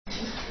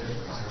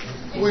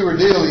we were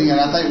dealing,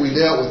 and I think we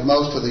dealt with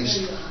most of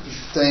these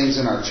things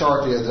in our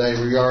chart the other day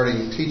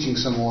regarding teaching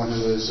someone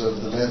who is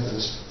of the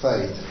Methodist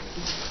faith,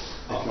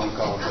 if you want to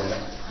call it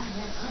that.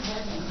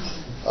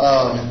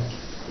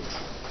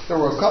 There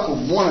were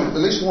at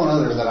least one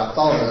other that I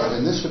thought of,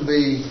 and this would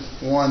be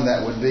one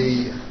that would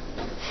be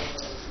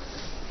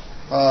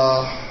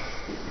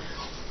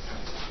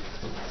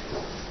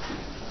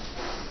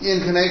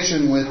in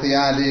connection with the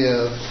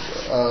idea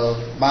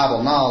of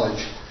Bible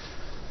knowledge.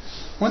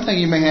 One thing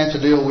you may have to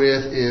deal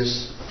with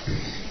is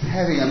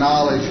having a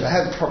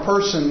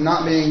person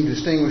not being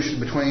distinguished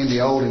between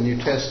the Old and New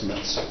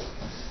Testaments.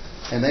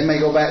 And they may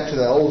go back to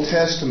the Old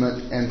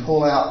Testament and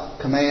pull out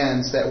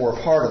commands that were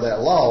part of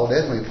that law,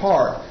 definitely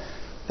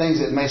things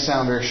that may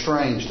sound very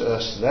strange to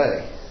us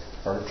today,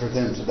 or to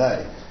them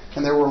today.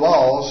 And there were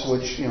laws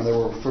which, they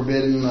were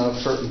forbidden of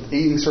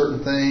eating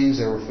certain things,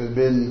 they were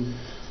forbidden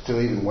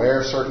to even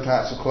wear certain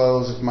types of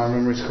clothes, if my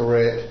memory is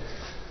correct.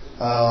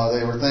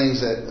 They were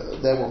things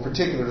that were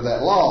particular to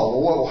that law.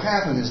 Well, what will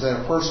happen is that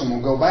a person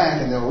will go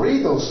back and they'll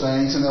read those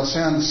things and they'll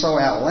sound so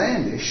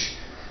outlandish,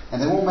 and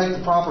they won't make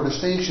the proper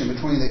distinction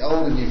between the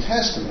Old and New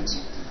Testaments.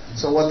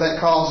 So what that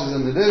causes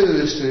them to do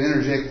is to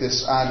interject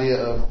this idea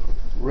of,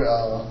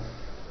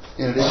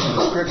 in addition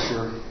to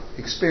Scripture,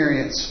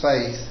 experience,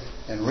 faith,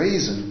 and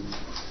reason,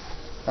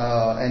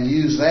 and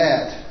use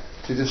that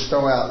to just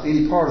throw out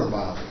any part of the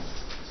Bible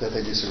that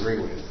they disagree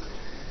with.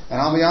 And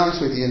I'll be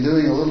honest with you, in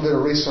doing a little bit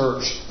of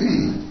research,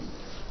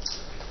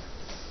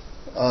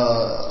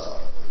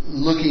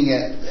 looking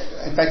at,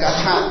 in fact, I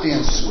typed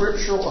in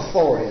scriptural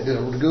authority. I did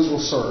a Google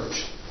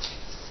search.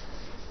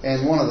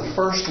 And one of the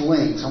first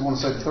links, I want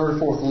to say the third or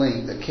fourth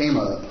link that came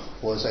up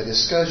was a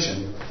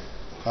discussion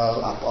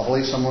of, I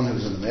believe, someone who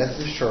was in the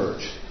Methodist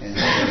Church, and he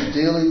was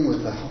dealing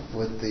with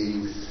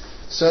the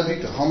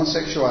subject of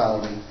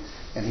homosexuality,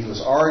 and he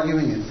was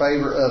arguing in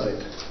favor of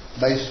it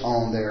based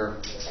on their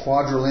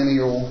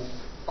quadrilateral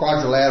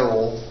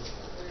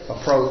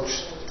approach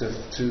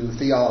to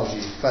theology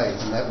of faith,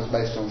 and that was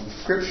based on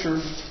Scripture,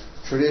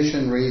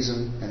 tradition,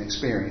 reason, and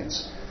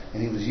experience.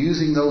 And he was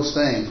using those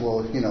things.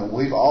 Well,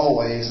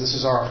 this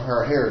is our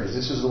heritage.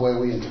 This is the way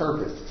we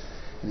interpret.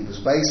 And he was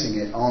basing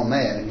it on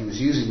that, and he was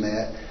using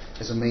that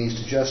as a means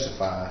to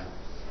justify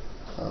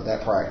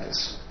that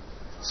practice.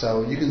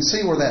 So you can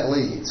see where that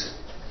leads.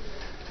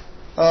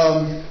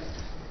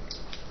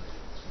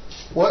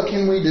 What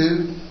can we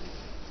do?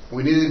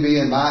 We need to be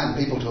inviting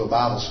people to a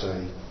Bible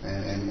study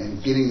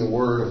and getting the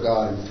Word of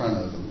God in front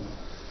of them.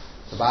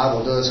 The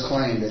Bible does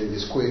claim that it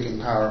is quick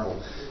and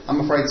powerful. I'm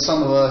afraid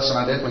some of us, and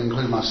I definitely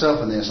include myself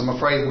in this, I'm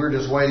afraid we're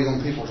just waiting on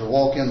people to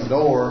walk in the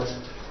door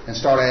and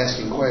start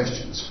asking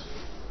questions.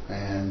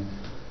 And,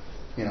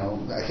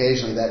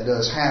 occasionally that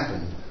does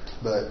happen.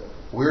 But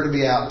we're to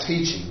be out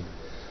teaching.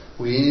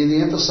 We need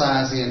to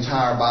emphasize the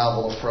entire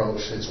Bible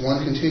approach. It's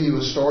one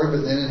continuous story,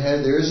 but then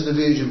there is a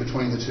division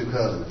between the two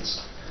covenants.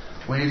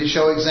 We need to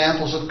show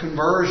examples of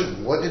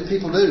conversion. What did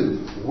people do?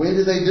 When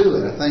did they do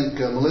it? I think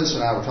Melissa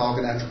and I were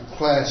talking after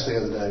class the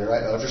other day,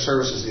 right? After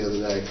services the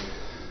other day.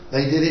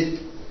 They did it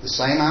the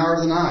same hour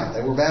of the night.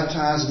 They were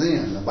baptized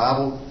then. The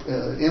Bible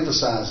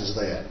emphasizes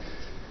that.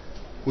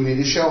 We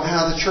need to show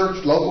how the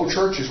local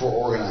churches were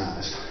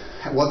organized,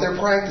 what their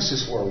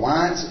practices were.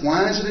 Why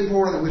is it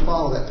important that we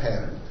follow that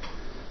pattern?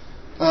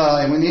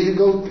 And we need to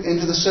go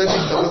into the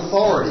subject of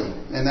authority,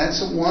 and that's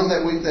one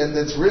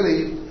that's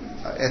really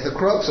at the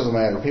crux of the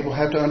matter. People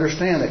have to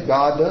understand that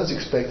God does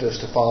expect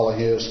us to follow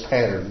His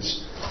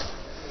patterns.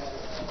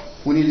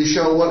 We need to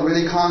show what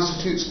really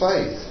constitutes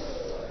faith.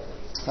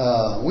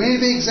 We need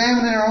to be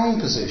examining our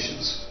own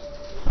positions.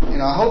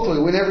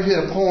 Hopefully we never hit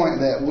a point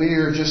that we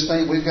just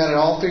think we've got it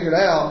all figured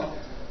out,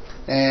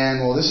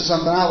 and this is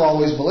something I've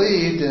always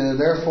believed, and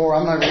therefore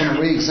I'm not going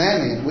to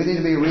re-examine it. We need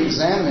to be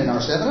re-examining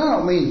ourselves. And I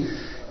don't mean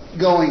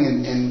going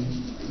and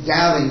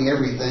doubting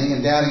everything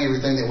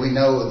that we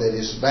know that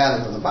is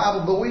valid from the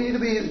Bible, but we need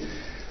to be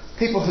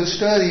people who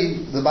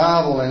study the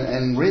Bible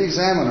and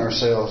re-examine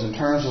ourselves in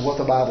terms of what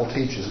the Bible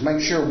teaches.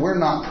 Make sure we're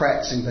not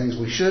practicing things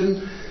we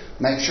shouldn't.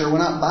 Make sure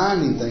we're not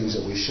binding things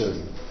that we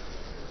shouldn't.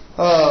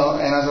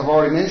 And as I've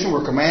already mentioned,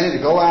 we're commanded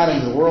to go out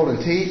into the world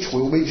and teach.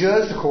 We will be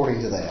judged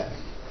according to that.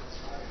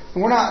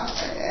 And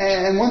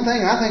one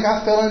thing, I think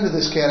I fell into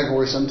this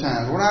category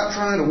sometimes. We're not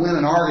trying to win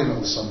an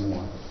argument with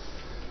someone.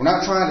 We're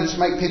not trying to just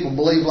make people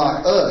believe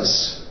like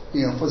us,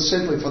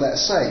 simply for that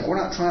sake. We're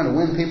not trying to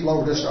win people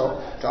over just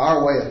to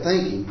our way of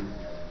thinking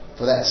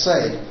for that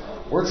sake.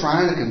 We're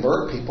trying to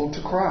convert people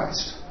to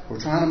Christ.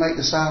 We're trying to make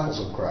disciples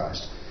of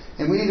Christ.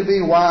 And we need to be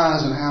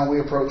wise in how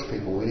we approach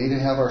people. We need to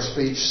have our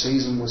speech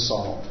seasoned with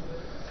salt.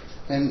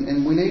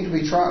 And we need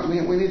to try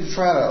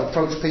to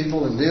approach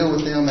people and deal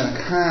with them in a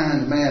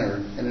kind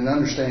manner, in an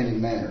understanding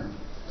manner.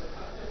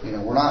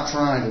 We're not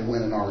trying to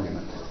win an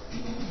argument.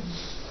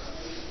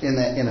 In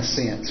a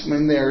sense.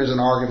 There is an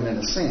argument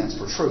in a sense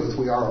for truth.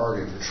 We are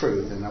arguing for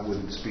truth, and I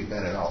wouldn't dispute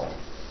that at all.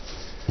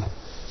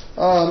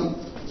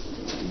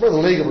 Brother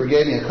Lieber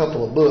gave me a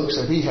couple of books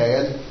that he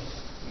had,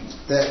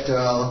 that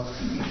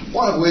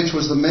one of which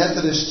was the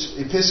Methodist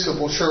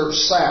Episcopal Church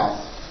South.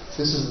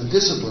 This is the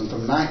Discipline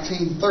from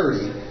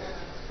 1930.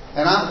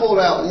 And I pulled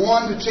out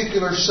one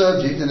particular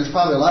subject, and there's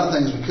probably a lot of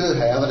things we could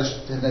have. I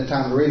just didn't have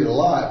time to read it a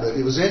lot, but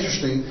it was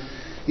interesting.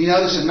 You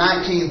notice in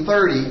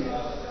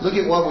 1930, look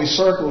at what we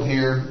circled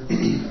here.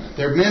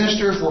 Their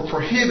ministers were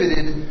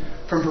prohibited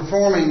from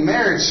performing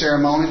marriage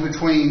ceremonies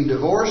between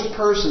divorced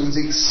persons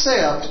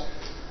except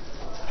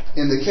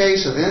in the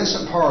case of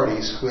innocent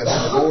parties who have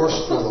been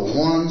divorced for the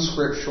one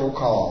scriptural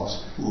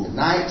cause. In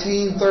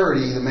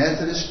 1930, the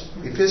Methodist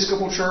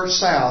Episcopal Church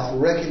South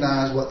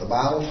recognized what the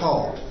Bible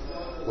taught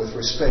with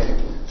respect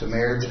to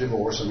marriage,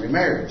 divorce, and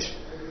remarriage.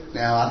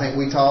 Now, I think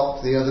we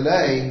talked the other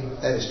day,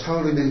 that has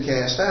totally been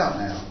cast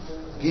out now.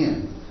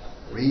 Again,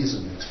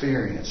 reason,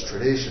 experience,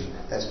 tradition,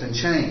 that's been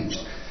changed.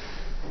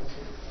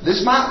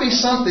 This might be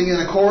something in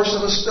the course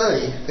of a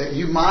study that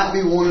you might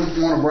be want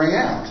to bring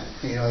out.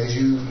 You know, as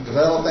you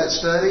develop that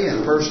study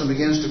and a person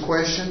begins to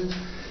question,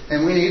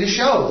 and we need to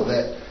show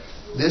that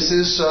this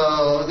is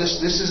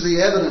the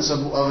evidence of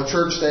a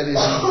church that is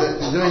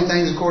doing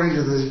things according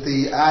to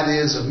the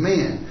ideas of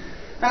men.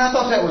 And I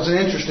thought that was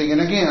interesting. And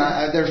again,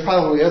 there's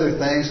probably other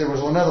things. There was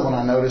another one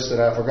I noticed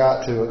that I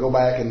forgot to go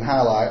back and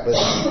highlight, but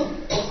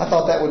I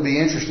thought that would be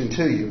interesting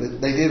to you.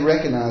 But they did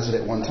recognize it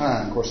at one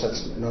time. Of course,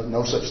 that's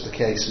no such the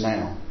case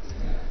now.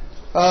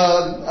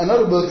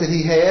 Another book that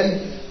he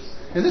had,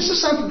 and this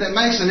is something that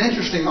makes an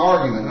interesting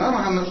argument. And I don't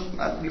know how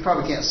much, you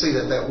probably can't see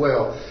that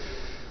well.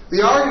 The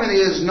argument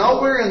is,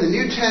 nowhere in the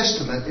New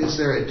Testament is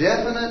there a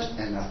definite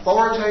and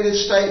authoritative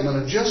statement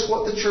of just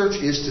what the church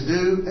is to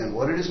do and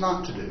what it is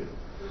not to do.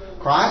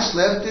 Christ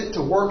left it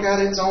to work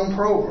out its own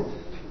program.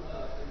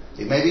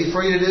 It may be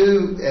free to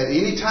do at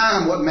any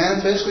time what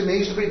manifestly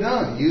needs to be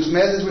done. Use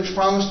methods which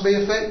promise to be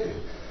effective.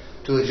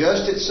 To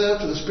adjust itself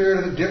to the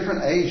spirit of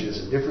different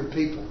ages and different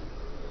people.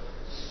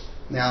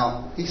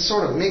 Now, he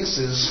sort of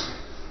mixes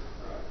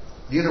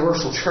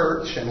universal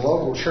church and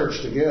local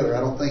church together.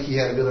 I don't think he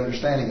had a good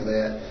understanding of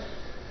that.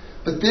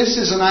 But this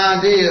is an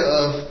idea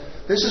of,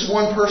 this is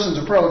one person's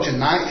approach in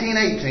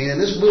 1918, and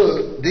this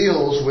book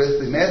deals with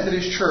the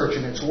Methodist Church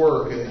and its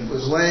work, and it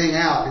was laying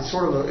out. It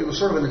was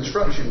sort of an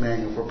instruction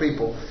manual for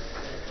people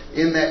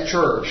in that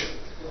church,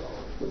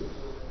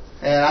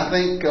 and I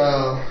think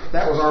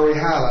that was already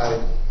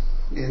highlighted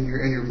in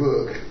your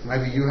book.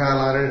 Maybe you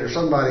highlighted it, or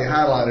somebody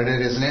highlighted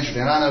it as an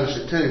interesting. And I noticed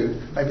it too.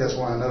 Maybe that's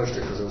why I noticed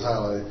it, because it was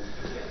highlighted.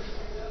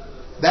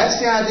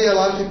 That's the idea a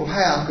lot of people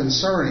have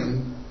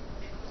concerning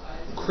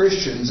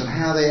Christians and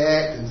how they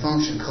act and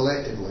function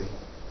collectively.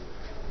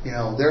 You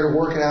know, they're to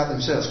work it out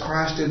themselves.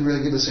 Christ didn't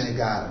really give us any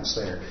guidance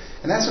there.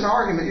 And that's an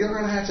argument you're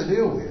going to have to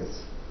deal with.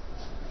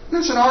 And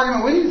that's an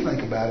argument we need to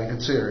think about and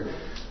consider.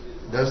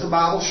 Does the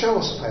Bible show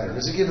us a pattern?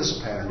 Does it give us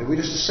a pattern? Do we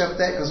just accept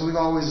that because we've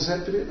always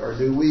accepted it? Or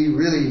do we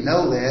really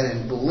know that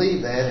and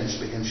believe that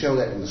and show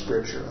that in the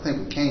Scripture? I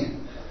think we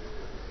can.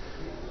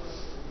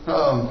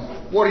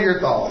 What are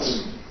your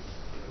thoughts?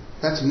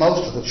 That's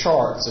most of the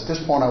charts. At this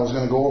point, I was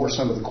going to go over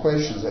some of the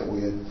questions that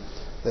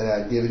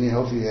I'd given you.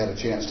 Hopefully, you had a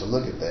chance to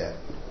look at that.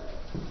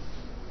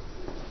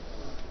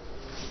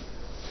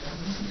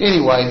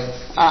 Anyway,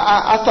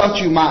 I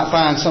thought you might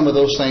find some of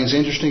those things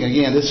interesting.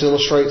 Again, this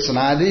illustrates an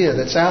idea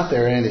that's out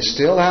there, and it's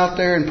still out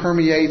there and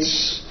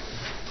permeates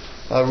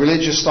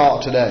religious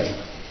thought today.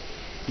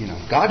 You know,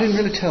 God didn't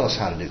really tell us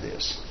how to do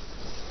this.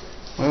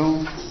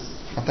 Well,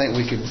 I think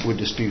we would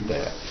dispute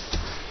that.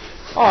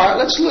 All right,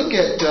 let's look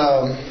at.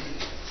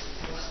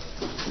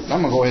 I'm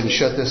going to go ahead and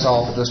shut this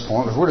off at this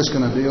point, because we're just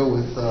going to deal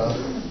with.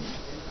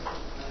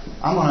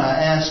 I'm going to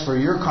ask for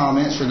your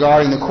comments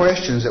regarding the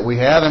questions that we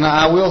have, and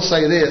I will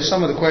say this: some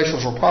of the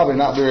questions were probably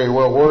not very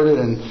well worded,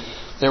 and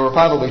there were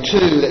probably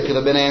two that could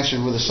have been answered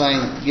with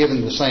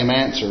given the same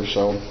answer.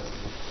 So,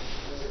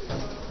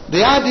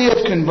 the idea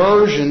of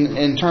conversion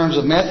in terms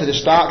of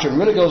Methodist doctrine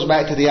really goes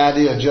back to the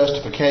idea of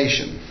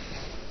justification.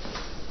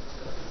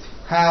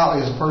 How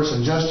is a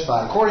person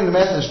justified? According to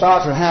Methodist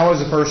doctrine, how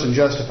is a person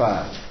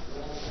justified?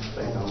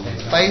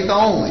 Faith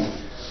only.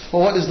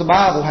 Well, what does the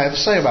Bible have to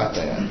say about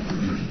that?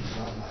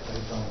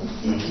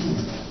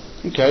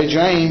 Okay,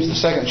 James, the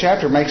 2nd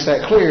chapter, makes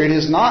that clear. It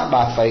is not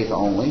by faith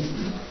only.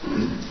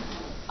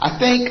 I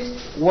think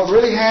what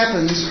really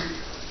happens,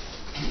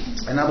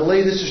 and I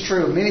believe this is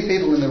true of many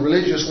people in the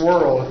religious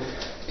world,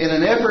 in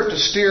an effort to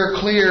steer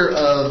clear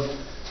of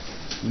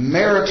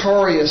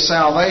meritorious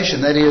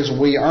salvation, that is,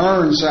 we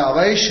earn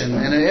salvation,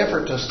 in an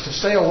effort to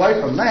stay away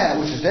from that,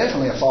 which is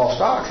definitely a false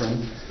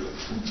doctrine,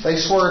 they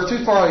swerve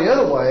too far the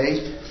other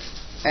way,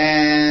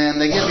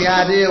 and they get the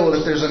idea, well,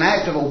 if there's an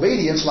act of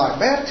obedience like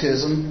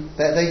baptism,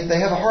 that they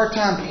have a hard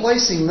time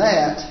placing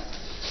that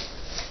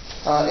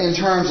in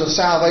terms of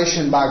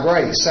salvation by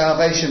grace,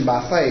 salvation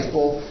by faith.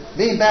 Well,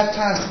 being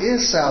baptized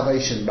is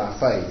salvation by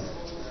faith.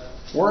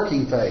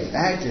 Working faith,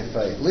 active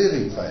faith,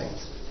 living faith.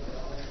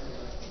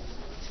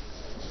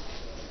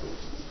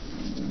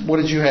 What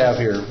did you have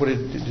here?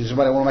 Does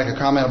anybody want to make a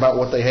comment about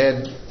what they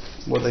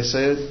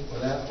said?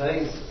 Without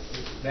faith,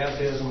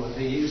 baptism would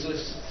be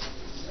useless.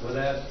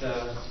 Without,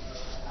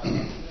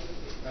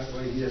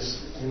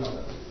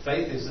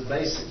 faith is the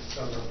basics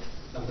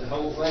of the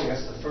whole thing.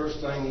 That's the first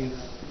thing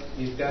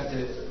you've got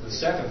the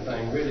second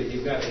thing, really,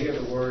 you've got to hear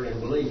the word and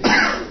believe it.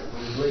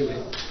 When you believe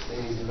it,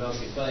 then you develop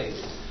your faith.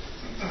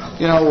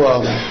 You know,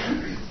 well,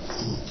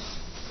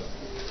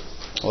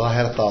 I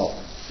had a thought,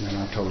 and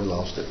I totally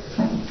lost it.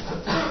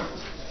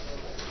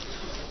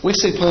 We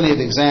see plenty of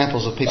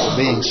examples of people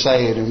being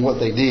saved and what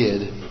they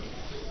did,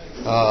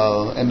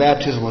 and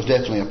baptism was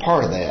definitely a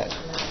part of that.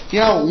 You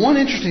know, one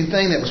interesting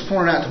thing that was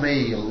pointed out to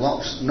me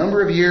a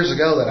number of years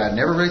ago that I'd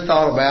never really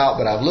thought about,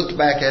 but I've looked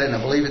back at it and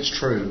I believe it's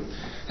true,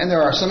 and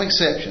there are some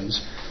exceptions,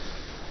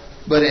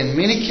 but in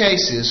many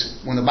cases,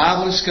 when the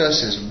Bible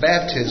discusses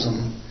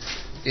baptism,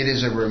 it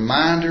is a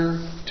reminder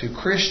to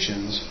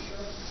Christians,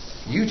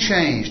 you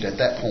changed at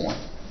that point.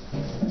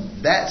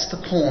 That's the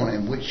point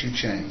in which you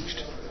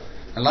changed.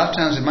 And a lot of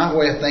times in my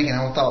way of thinking,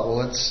 I thought,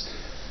 well, is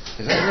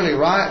that really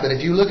right? But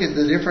if you look at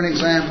the different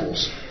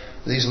examples,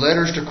 these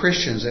letters to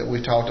Christians that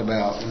we talked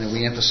about and that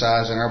we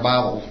emphasize in our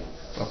Bible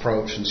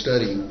approach and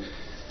studying,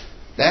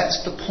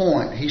 that's the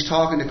point. He's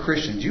talking to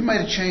Christians. You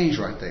made a change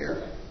right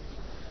there.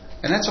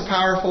 And that's a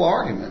powerful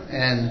argument.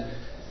 And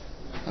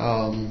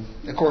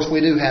of course, we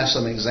do have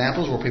some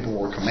examples where people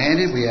were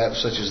commanded. We have,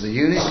 such as the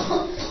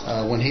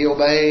eunuch, when he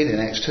obeyed. In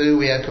Acts 2,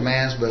 we had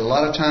commands. But a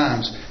lot of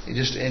times,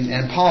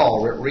 and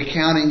Paul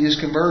recounting his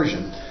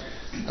conversion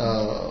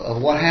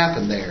of what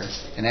happened there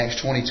in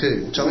Acts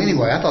 22. So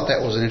anyway, I thought that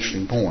was an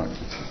interesting point.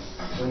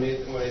 When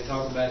they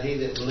talk about he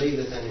that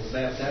believeth and is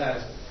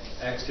baptized,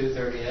 Acts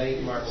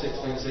 2:38, Mark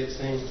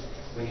 16:16,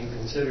 when you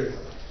consider,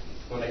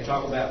 when they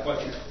talk about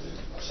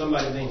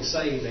somebody being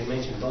saved, they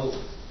mention both.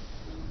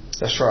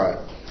 That's right.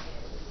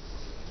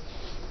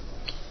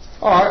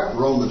 All right.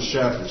 Romans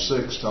chapter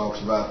 6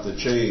 talks about the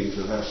change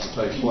that has to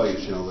take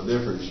place. You know, the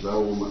difference, the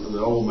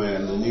old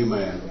man and the new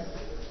man.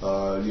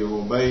 You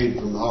obeyed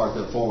from the heart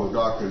that form of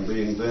doctrine,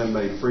 being then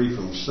made free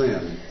from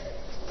sin.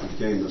 You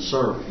became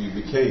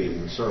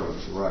the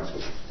servants of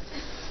righteousness.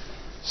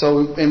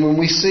 So, and when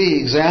we see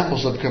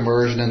examples of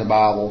conversion in the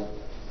Bible,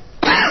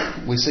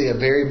 we see a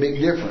very big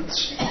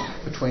difference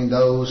between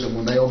those and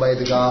when they obeyed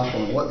the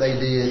gospel and what they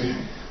did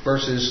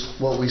versus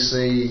what we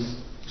see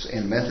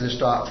in Methodist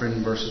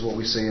doctrine versus what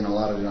we see in a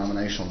lot of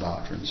denominational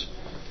doctrines.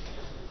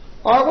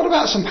 All right, what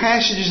about some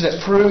passages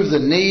that prove the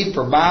need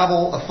for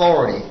Bible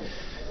authority?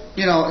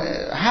 You know,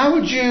 how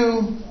would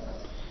you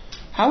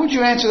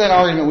answer that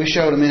argument we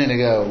showed a minute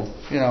ago?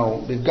 You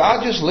know, did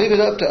God just leave it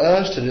up to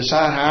us to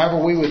decide however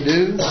we would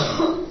do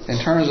in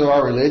terms of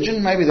our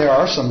religion? Maybe there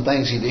are some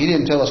things He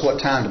didn't tell us what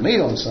time to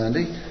meet on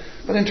Sunday,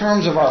 but in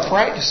terms of our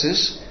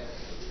practices,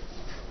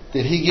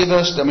 did He give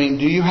us, do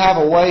you have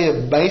a way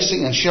of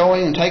basing and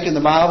showing and taking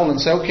the Bible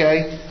and say,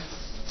 okay,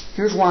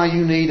 here's why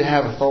you need to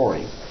have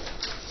authority?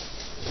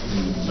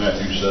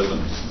 Matthew 7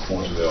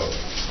 points it out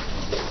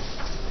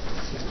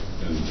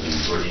in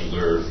verses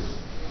there,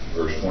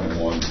 verse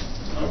 21.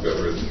 I've got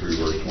written through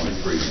verse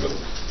 23, but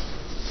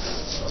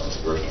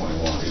verse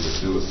 21, he that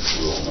doeth the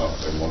will, not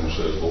everyone who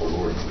says, Lord,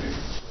 Lord, to me.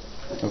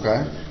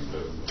 Okay.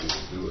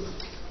 Do it.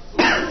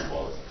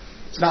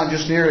 It's not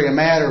just merely a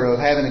matter of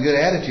having a good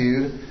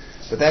attitude,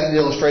 but that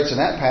illustrates in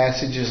that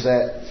passage is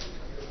that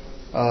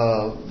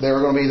there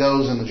are going to be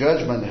those in the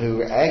judgment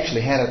who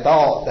actually had a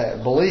thought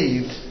that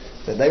believed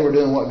that they were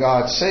doing what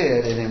God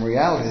said, and in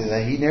reality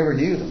that He never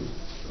knew them,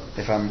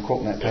 if I'm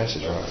quoting that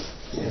passage right.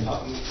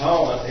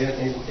 Paul,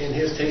 in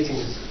his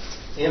teachings,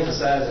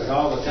 emphasizes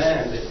all the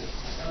time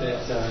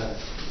that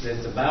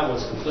the Bible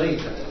is complete.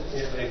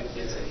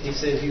 He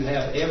says you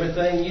have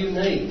everything you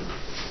need.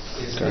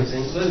 It's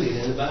included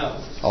in the Bible.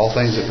 All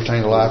things that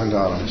pertain to life and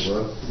godliness.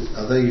 Well,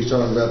 I think he's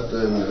talking about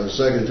in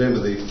 2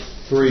 Timothy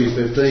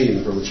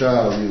 3:15, from a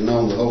child you've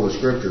known the Holy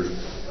Scriptures,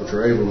 which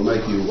are able to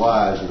make you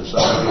wise in the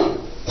sight of God.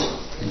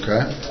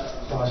 Okay.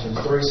 Colossians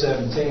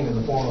 3:17, in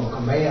the form of a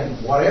command,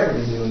 whatever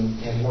you do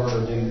in word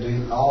or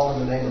do all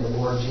in the name of the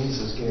Lord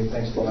Jesus, giving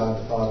thanks to God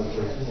the Father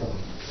through Him.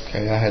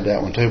 Okay, I had that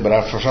one too, but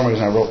for some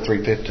reason I wrote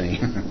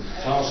 3:15.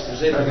 Paul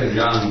specifically,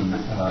 John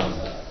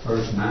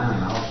verse 9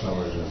 also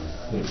is a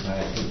good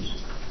passage.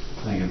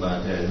 Think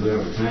about that.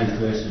 Whoever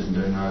transgresses and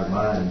does not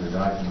abide in the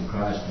doctrine of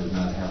Christ does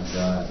not have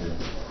God.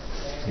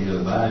 He who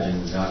abides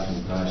in the doctrine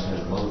of Christ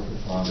has both the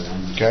Father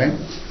and the Son. Okay.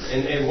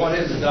 and what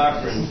is the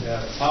doctrine?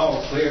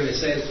 Paul clearly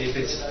said if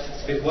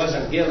it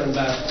wasn't given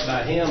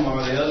by him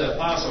or the other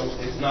apostles,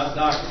 it's not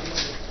doctrine.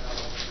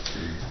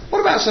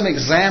 What about some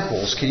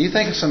examples? Can you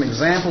think of some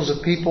examples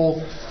of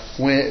people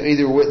when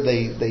either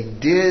they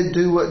did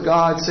do what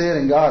God said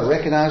and God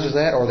recognizes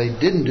that, or they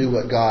didn't do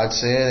what God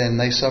said and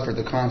they suffered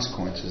the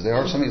consequences? There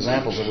are some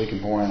examples that we can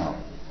point out.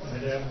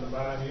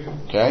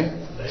 Okay.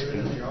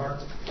 David and the ark.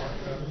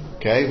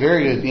 Okay,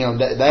 very good. You know,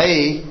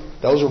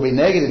 those will be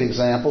negative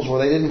examples where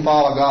they didn't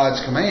follow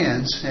God's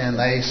commands and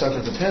they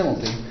suffered the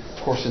penalty.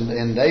 Of course, in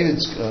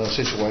David's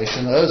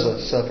situation,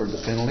 Uzzah suffered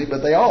the penalty,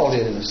 but they all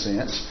did in a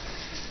sense.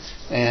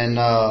 And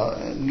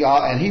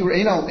God, and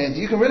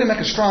you can really make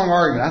a strong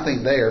argument, I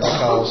think, there,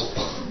 because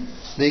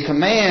the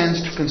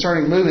commands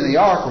concerning moving the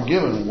ark were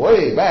given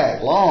way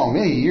back,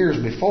 many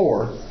years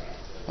before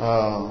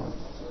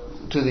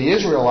to the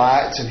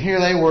Israelites, and here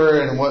they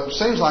were in what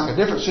seems like a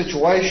different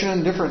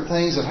situation, different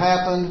things have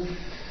happened,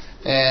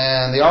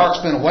 and the ark's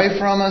been away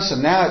from us,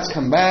 and now it's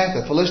come back.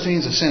 The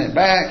Philistines have sent it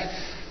back.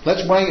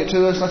 Let's bring it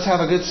to us. Let's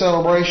have a good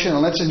celebration,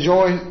 and let's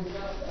enjoy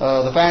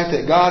the fact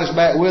that God is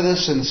back with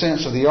us in the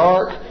sense of the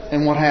ark.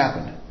 And what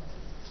happened?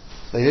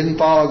 They didn't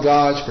follow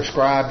God's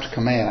prescribed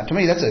command. To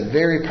me, that's a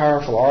very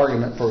powerful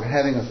argument for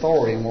having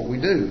authority in what we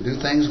do. Do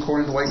things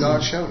according to the way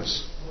God showed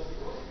us.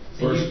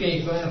 And you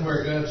can't find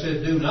where God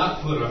said, do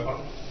not put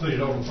it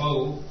on the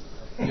pole.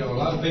 You know, a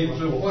lot of people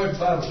say, well, where the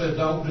Bible said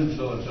don't do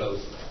so and so.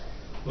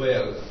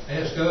 Well,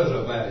 ask us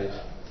about it.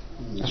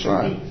 That's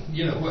right.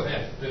 You know, what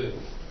have to do.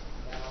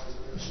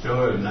 The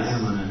story of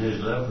Naaman and his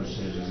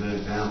leprosy is a good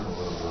example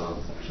of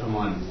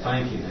someone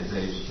thinking that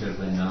they should have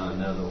been done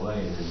another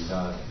way than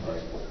God.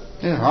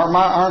 Yeah,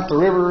 aren't the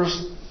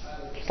rivers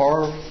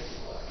far?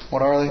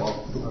 What are they?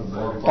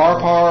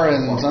 Pharpar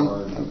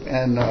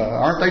and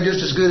aren't they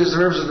just as good as the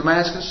rivers of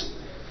Damascus?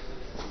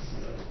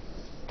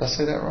 Did I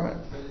say that right?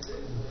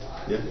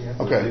 Yeah.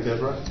 Okay. I think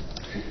that's right.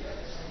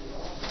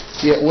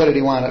 Yet what did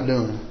he wind up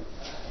doing?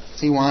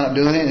 He wound up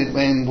doing it,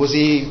 and was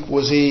he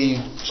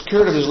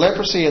cured of his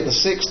leprosy at the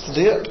 6th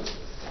dip?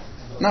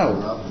 No,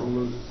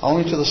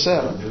 only to the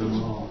 7th.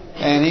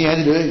 And he had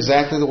to do it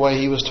exactly the way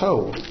he was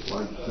told.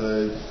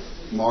 Like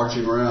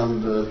marching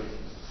around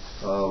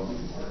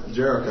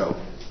Jericho,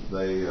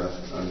 they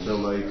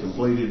until they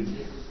completed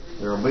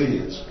their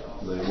obedience,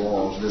 the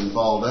walls didn't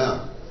fall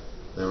down.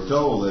 They were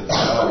told that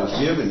God was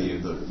giving you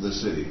the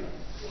city,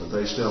 but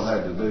they still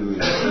had to do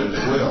His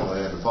will.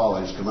 They had to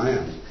follow His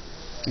command.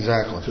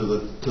 Exactly.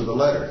 To the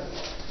letter.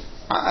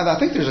 I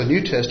think there's a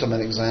New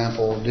Testament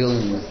example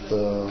dealing with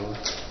the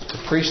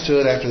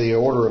priesthood after the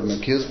order of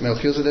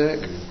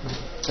Melchizedek.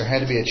 There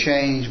had to be a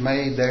change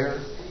made there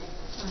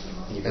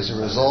as a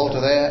result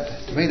of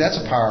that. To me, that's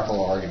a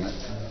powerful argument.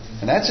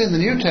 And that's in the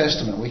New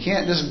Testament. We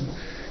can't just,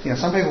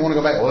 some people want to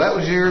go back, well, that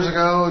was years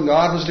ago and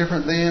God was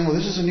different then. Well,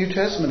 this is a New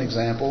Testament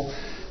example.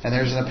 And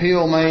there's an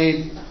appeal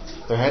made.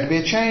 There had to be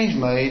a change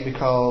made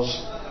because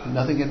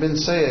nothing had been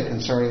said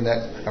concerning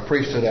a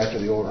priesthood after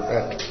the order.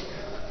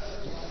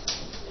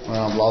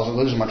 Well, I'm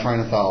losing my train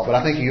of thought, but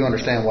I think you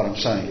understand what I'm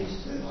saying.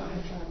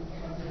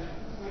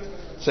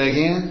 Say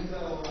again?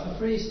 A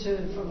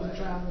priesthood from the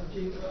tribe of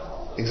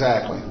Judah.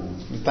 Exactly.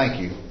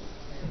 Thank you.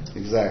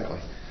 Exactly.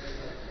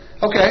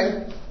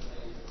 Okay.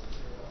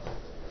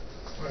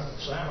 Well,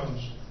 Simon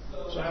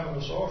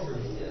the sorcerer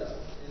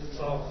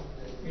thought,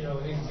 he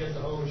could get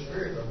the Holy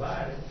Spirit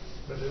by it,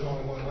 but there's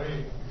only one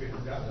way you could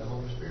have gotten the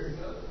Holy Spirit.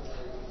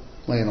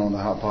 Laying on the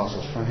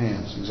apostles'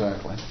 hands,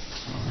 exactly.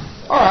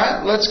 All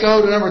right, let's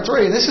go to number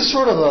 3. This is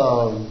sort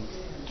of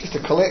just a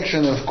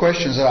collection of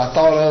questions that I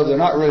thought of. They're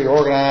not really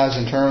organized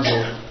in terms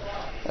of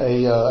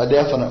a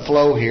definite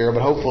flow here,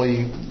 but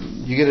hopefully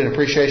you get an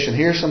appreciation.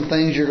 Here's some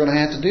things you're going to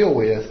have to deal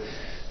with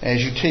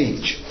as you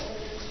teach.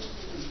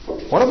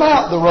 What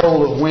about the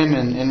role of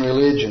women in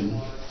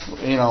religion?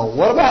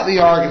 What about the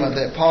argument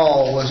that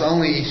Paul was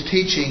only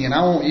teaching, and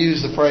I won't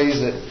use the phrase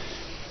that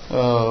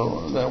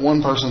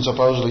one person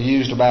supposedly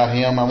used about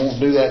him. I won't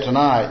do that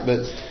tonight.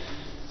 But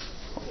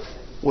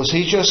was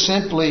he just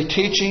simply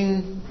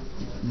teaching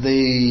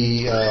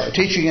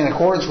in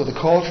accordance with the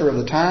culture of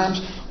the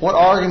times? What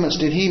arguments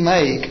did he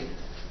make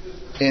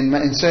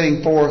in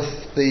setting forth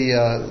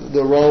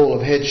the role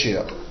of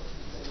headship?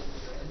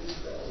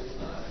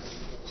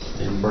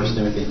 In 1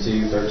 Timothy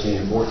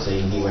 2:13 and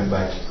 14, he went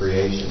back to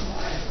creation.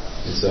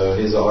 And so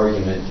his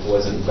argument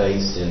wasn't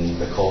based in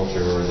the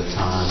culture or the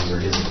times or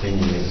his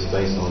opinion. It was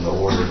based on the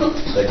order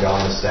that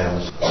God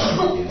established.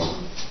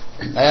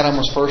 Adam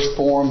was first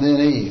formed,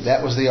 then Eve.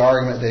 That was the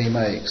argument that he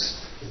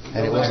makes.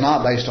 And it was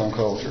not based on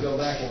culture. Go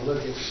back and look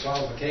at the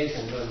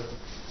qualifications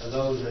of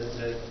those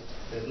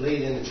that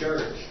lead in the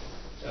church.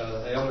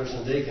 Elders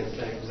and deacons,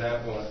 for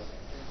example.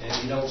 And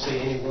you don't see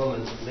any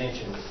woman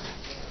mentioned.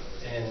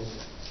 And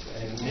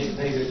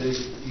neither do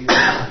you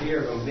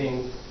hear of them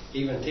being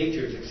even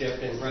teachers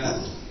except in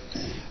private.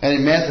 And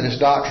in Methodist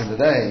doctrine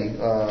today,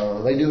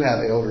 they do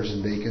have elders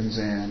and deacons,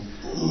 and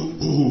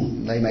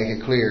they make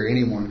it clear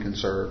anyone can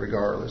serve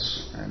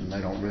regardless, and they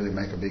don't really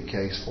make a big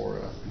case for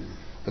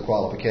the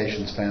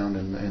qualifications found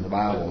in the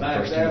Bible.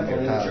 By example,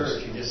 in the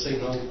church, you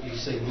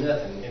see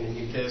nothing in the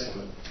New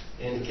Testament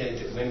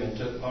indicate that women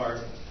took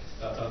part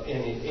of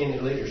any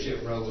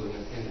leadership role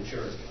in the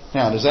church.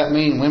 Now, does that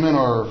mean women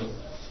are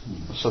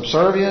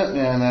subservient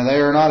and they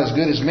are not as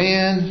good as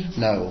men?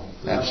 No,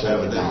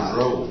 absolutely not.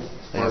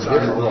 They have a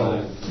different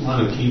role.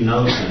 One of the key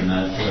notes in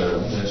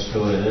that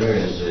story there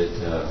is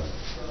that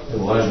it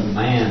wasn't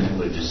man that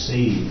was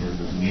deceived in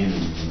the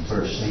beginning in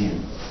first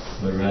sin,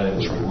 but rather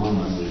it was the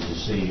woman who was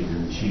deceived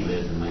and she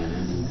led the man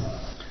into it.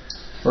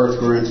 1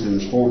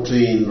 Corinthians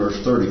 14 verse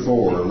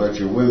 34, let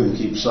your women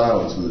keep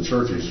silence in the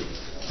churches,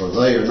 for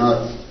they are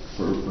not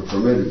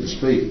permitted to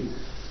speak.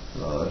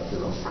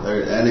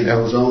 And he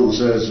goes on and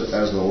says,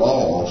 as the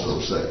law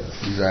also said.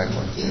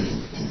 Exactly.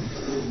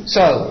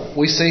 So,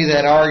 we see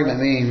that argument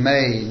being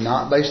made,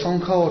 not based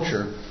on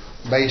culture,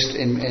 based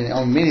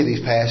on many of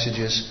these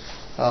passages,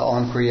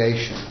 on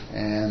creation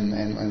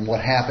and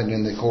what happened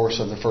in the course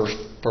of the first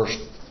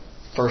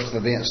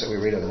events that we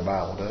read of in the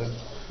Bible, Doug?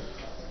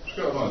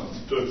 Scott, I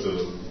took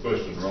the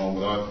question wrong,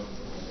 but I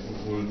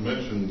would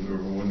mention, or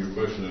when your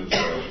question is,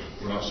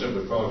 we're not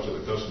simply products of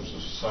the customs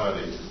of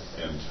society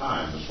and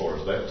time, as far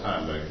as that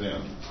time back then.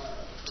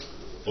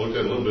 Looked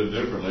at it a little bit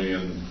differently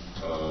and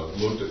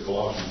looked at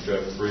Colossians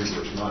chapter 3,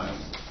 verse 9.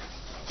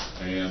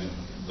 And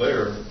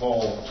there,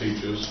 Paul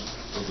teaches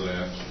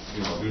that,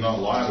 do not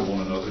lie to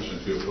one another,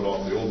 since you have put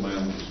off the old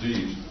man with his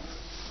deeds.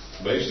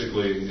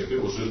 Basically, if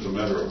it was just a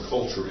matter of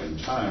culture and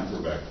time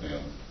for back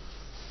then,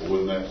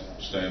 wouldn't that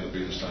stand to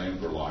be the same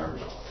for liars?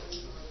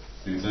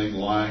 Do you think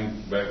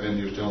lying back then,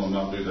 you was telling them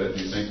not to do that?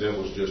 Do you think that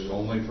was just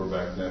only for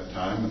back that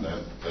time and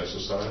that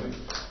society?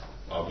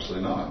 Obviously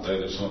not.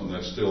 That is something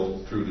that's still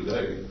true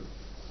today.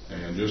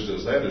 And just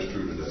as that is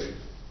true today,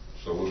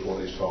 so is what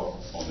he's taught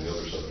on the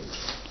other subjects.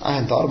 I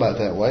hadn't thought about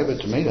it that way,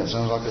 but to me that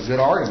sounds like a good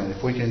argument.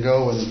 If we can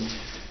go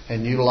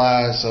and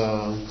utilize,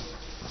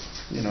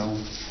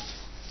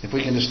 if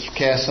we can just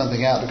cast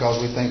something out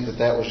because we think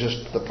that was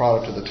just the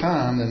product of the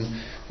time, then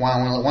why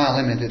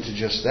limit it to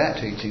just that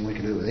teaching? We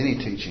can do it with any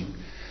teaching.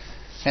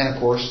 And of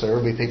course, there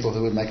would be people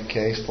who would make a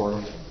case for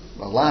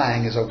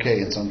lying is okay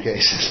in some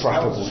cases,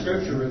 probably. The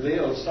Scripture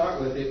revealed, start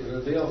with it,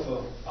 revealed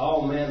for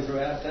all men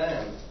throughout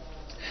time.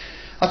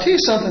 I'll tell you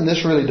something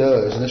this really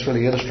does, and this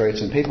really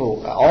illustrates, and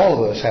all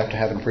of us have to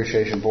have an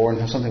appreciation for,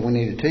 and something we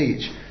need to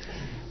teach.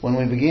 When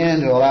we begin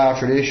to allow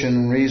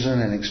tradition,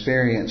 reason, and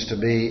experience to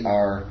be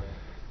our,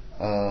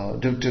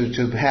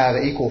 to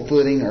have equal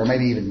footing, or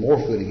maybe even more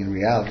footing in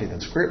reality than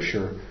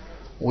Scripture,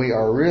 we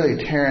are really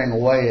tearing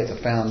away at the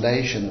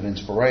foundation of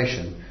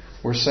inspiration.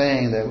 We're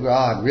saying that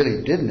God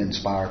really didn't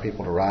inspire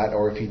people to write,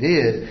 or if He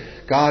did,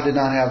 God did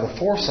not have the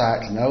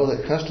foresight to know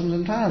that customs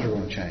and times were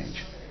going to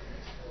change.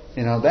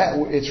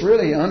 It's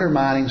really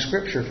undermining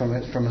Scripture from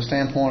a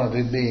standpoint of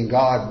it being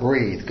God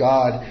breathed.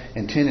 God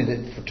intended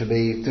it to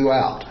be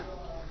throughout,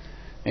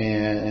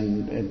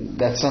 and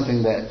that's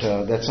something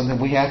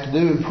we have to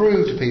do and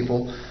prove to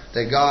people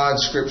that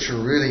God's Scripture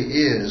really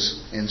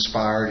is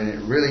inspired and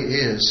it really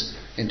is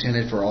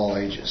intended for all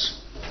ages.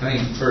 I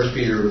think 1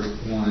 Peter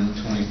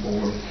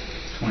 1:24-25,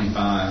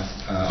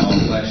 all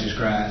flesh is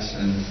grass,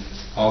 and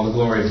all the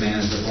glory of man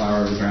is the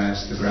flower of the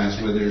grass. The grass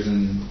withers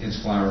and its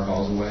flower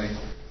falls away.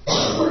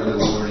 The word of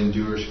the Lord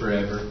endures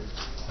forever.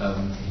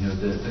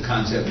 The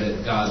concept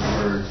that God's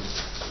word,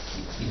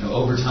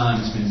 over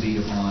time has been beat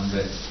upon,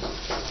 but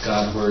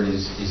God's word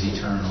is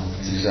eternal.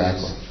 And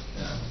exactly.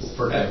 It is,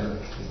 forever.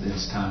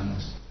 It's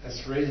timeless. That's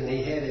the reason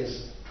He had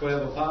His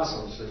 12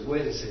 apostles as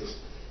witnesses.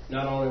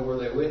 Not only were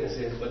they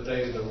witnesses, but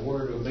the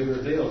word would be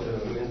revealed to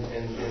them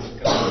in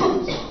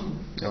God's.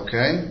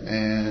 Okay,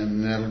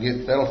 and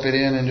that'll fit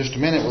in just a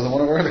minute with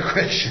one of our other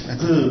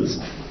questions.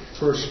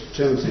 1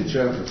 Timothy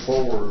chapter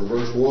 4,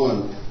 verse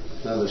 1,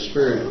 now the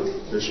Spirit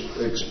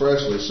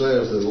expressly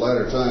says that in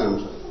latter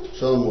times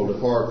some will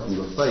depart from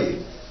the faith.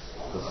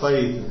 The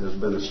faith has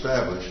been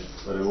established,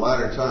 but in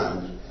latter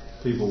times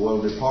people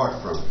will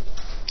depart from it.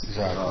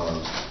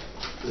 Exactly.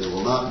 It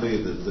will not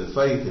be that the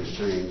faith has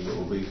changed. It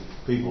will be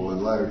people in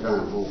latter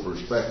times won't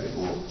respect it,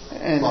 won't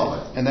follow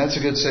it. And that's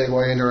a good segue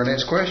into our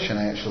next question,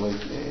 actually.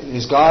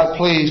 Is God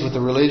pleased with the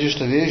religious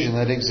division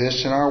that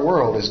exists in our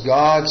world? Is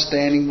God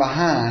standing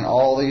behind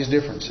all these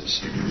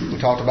differences? We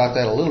talked about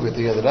that a little bit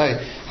the other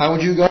day. How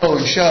would you go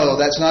and show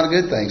that's not a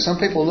good thing? Some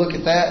people look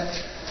at that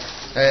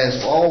as,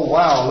 oh,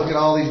 wow, look at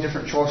all these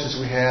different choices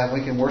we have.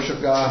 We can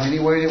worship God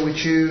any way that we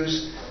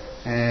choose.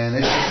 And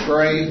it's just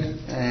great.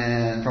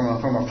 And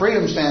from a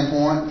freedom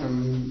standpoint,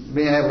 from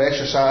being able to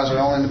exercise our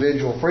own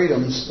individual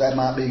freedoms, that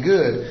might be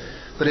good.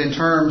 But in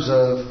terms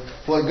of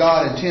what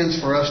God intends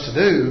for us to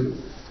do,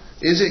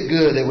 is it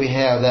good that we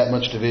have that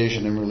much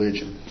division in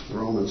religion?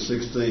 Romans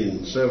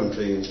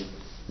 16:17.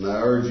 And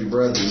I urge you,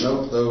 brethren,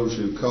 note those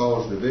who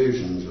cause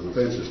divisions and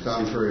offenses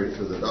contrary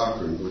to the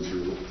doctrine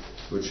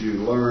which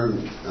you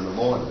learned and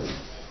avoid them.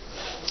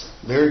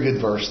 Very good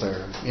verse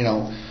there.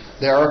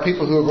 There are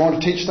people who are going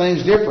to teach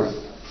things different.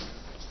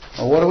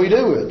 Well, what do we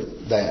do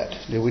with that?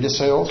 Do we just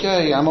say,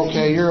 okay, I'm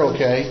okay, you're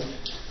okay?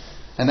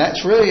 And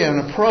that's really an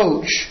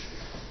approach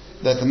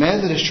that the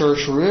Methodist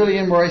Church really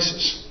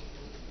embraces.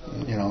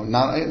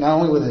 Not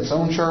only with its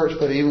own church,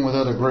 but even with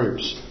other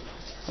groups.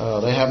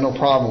 They have no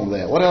problem with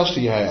that. What else do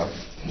you have?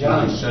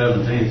 John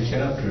 17th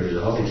chapter,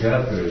 the whole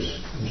chapter is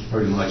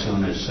pretty much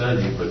on this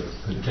subject, but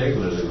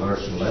particularly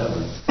verse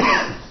 11.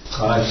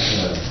 Christ,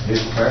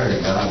 His prayer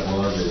to God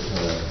was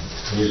that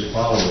His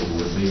followers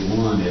would be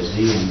one as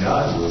He and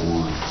God were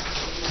one.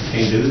 You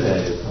can't do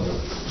that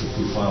if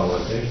you follow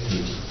what they're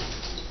teaching.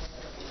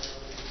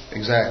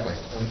 Exactly.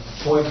 The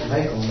point to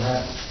make on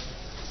that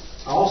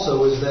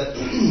also is that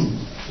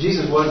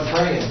Jesus wasn't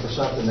praying for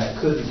something that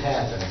couldn't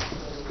happen.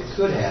 It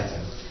could happen.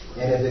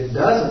 And if it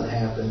doesn't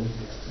happen,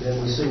 then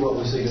we see what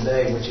we see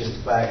today, which is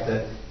the fact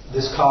that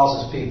this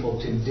causes people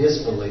to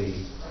disbelieve.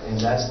 And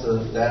that's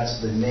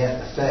the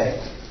net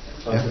effect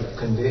of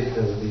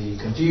the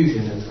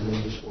confusion in the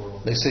religious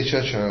world. They see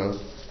such a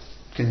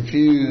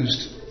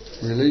confused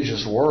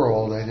religious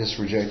world, they just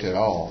reject it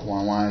all.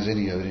 Why is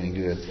any of it any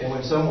good? And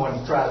when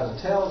someone tries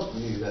to tell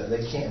you that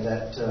they can't,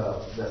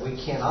 that we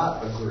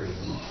cannot agree,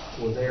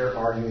 well, they're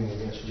arguing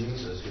against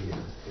Jesus here.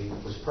 He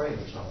was praying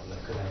for something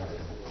that could happen.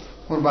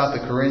 What about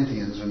the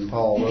Corinthians? When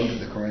Paul wrote to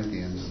the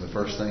Corinthians, the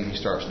first thing he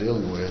starts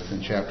dealing with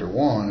in chapter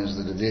 1 is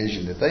the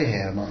division that they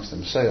had amongst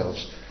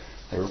themselves.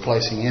 They were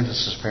placing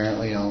emphasis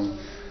apparently on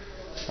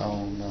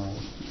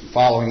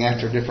following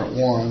after different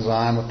ones.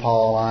 I am of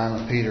Paul, I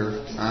am of Peter,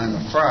 I am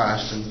of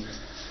Christ.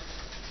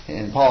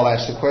 And Paul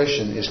asked the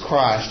question, is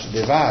Christ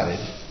divided?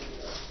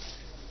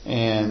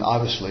 And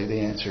obviously the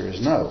answer is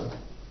no.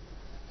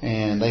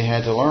 And they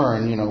had to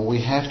learn,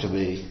 we have to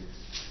be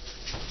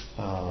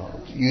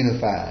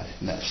unified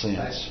in that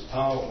sense.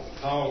 Paul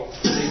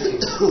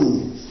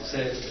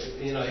said,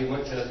 he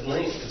went to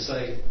length to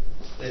say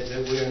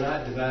that we're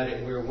not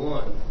divided, we're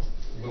one.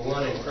 We're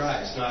one in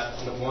Christ, not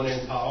one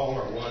in Paul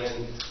or one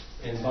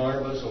in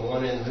Barnabas or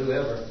one in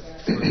whoever.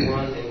 We're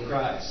one in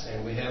Christ,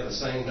 and we have the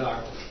same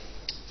doctrine.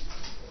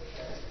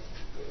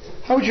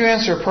 How would you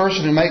answer a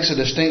person who makes a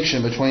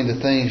distinction between the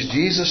things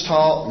Jesus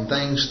taught and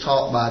things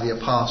taught by the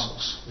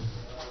apostles?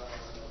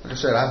 Like I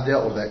said, I've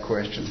dealt with that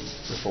question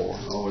before.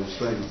 I always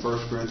think of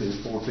 1 Corinthians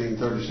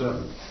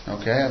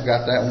 14:37. Okay, I've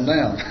got that one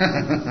down.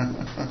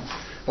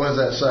 What does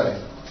that say?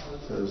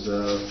 It says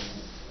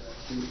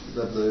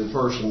that the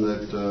person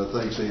that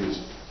thinks he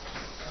is,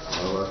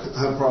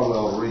 I probably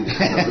ought to read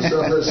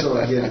it so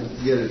I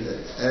get it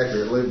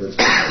accurately, but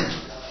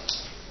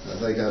I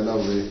think I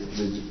know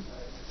the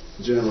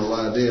general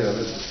idea of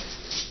it.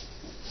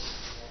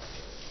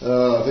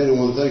 If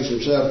anyone thinks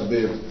himself to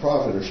be a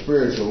prophet or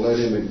spiritual, let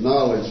him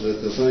acknowledge that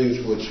the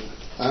things which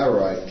I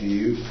write to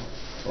you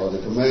are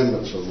the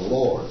commandments of the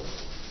Lord.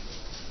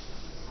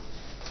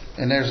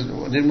 And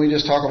didn't we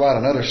just talk about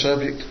another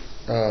subject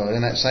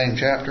in that same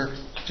chapter,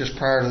 just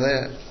prior to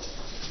that,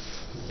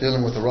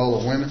 dealing with the role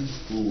of women?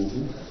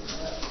 Mm-hmm.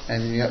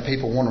 And yet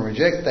people want to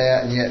reject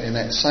that, and yet in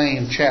that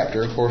same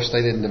chapter, of course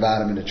they didn't divide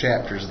them into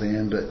chapters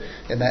then, but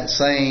in that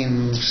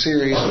same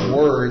series of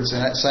words, in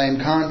that same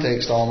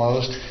context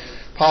almost,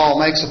 Paul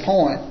makes a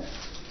point.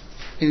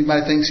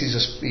 Anybody thinks he's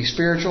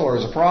spiritual or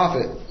is a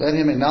prophet, let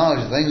him acknowledge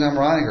the things I'm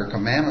writing are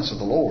commandments of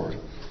the Lord.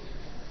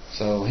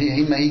 So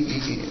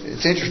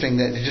it's interesting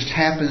that it just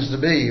happens to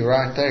be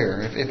right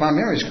there. If my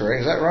memory's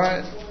correct, is that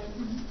right?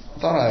 I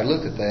thought I had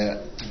looked at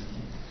that.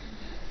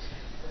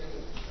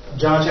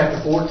 John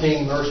chapter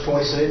 14, verse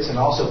 26, and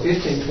also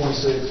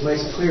 15:26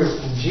 makes it clear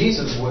when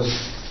Jesus was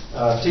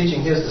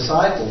teaching his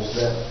disciples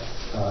that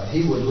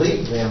he would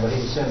lead them, but he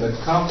would send the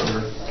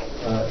Comforter.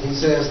 He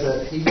says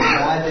that he would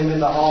guide them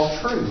into all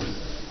truth,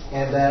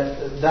 and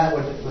that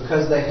would,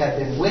 because they had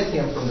been with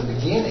him from the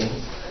beginning,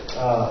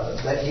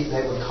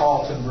 they would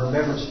call to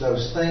remembrance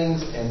those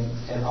things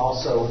and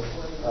also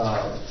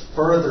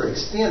further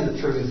extend the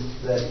truth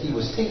that he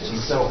was teaching.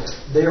 So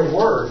their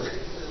work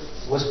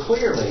was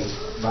clearly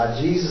by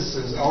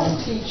Jesus' own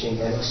teaching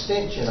an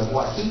extension of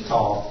what he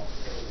taught,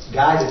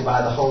 guided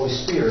by the Holy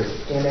Spirit,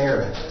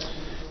 inerrant.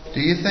 Do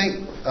you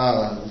think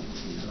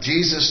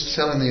Jesus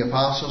telling the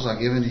apostles,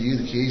 I've given to you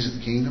the keys of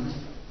the kingdom?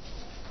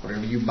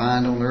 Whatever you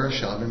bind on earth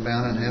shall have been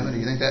bound in heaven. Do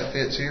you think that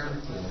fits here?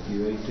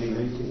 Matthew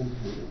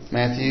 18:18.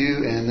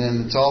 Matthew, and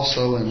then it's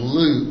also in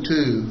Luke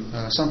too.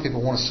 Some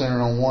people want to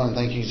center on one and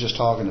think he's just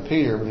talking to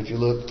Peter, but if you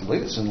look, I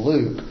believe it's in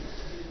Luke,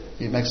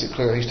 it makes it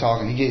clear he's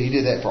talking. He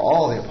did that for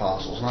all the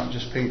apostles, not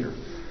just Peter.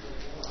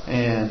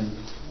 And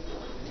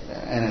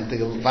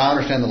if I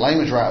understand the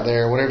language right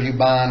there, whatever you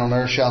bind on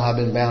earth shall have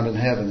been bound in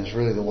heaven is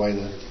really the way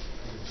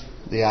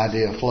the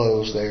idea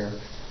flows there.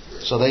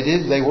 So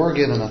they were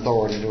given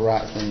authority to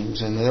write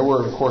things, and there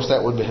were, of course,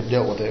 that would have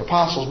dealt with the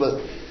apostles,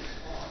 but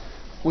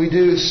we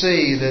do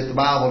see that the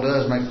Bible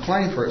does make a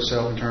claim for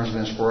itself in terms of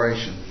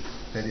inspiration.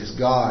 That is,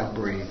 God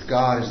breathed.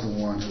 God is the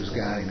one who is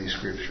guiding these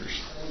scriptures.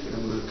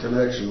 And the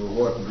connection with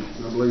what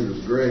I believe it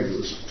was Greg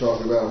was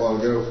talking about a while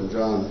ago from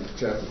John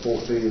chapter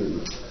 14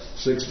 and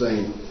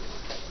 16.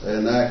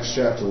 In Acts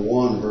chapter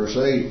 1 verse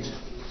 8,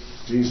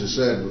 Jesus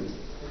said,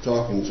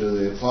 talking to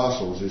the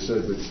apostles, he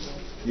said, "But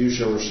you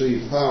shall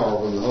receive power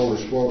when the Holy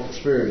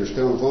Spirit has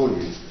come upon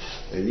you,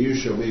 and you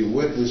shall be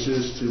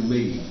witnesses to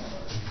me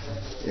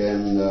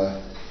in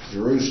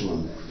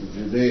Jerusalem,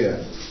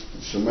 Judea,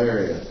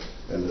 Samaria,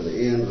 and to the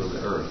end of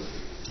the earth."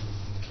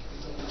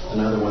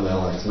 Another one that I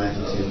like is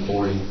Matthew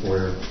 2:40,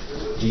 where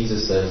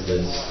Jesus says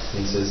this.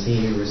 He says,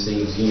 "He who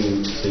receives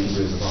you," speaking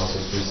to his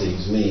apostles,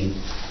 "receives me,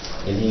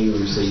 and he who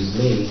receives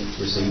me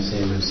receives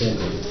him who sent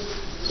me."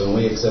 So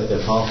when we accept the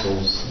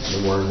apostles,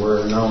 the word,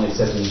 we're not only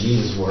accepting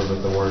Jesus' word,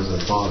 but the words of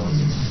the Father.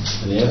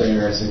 And the other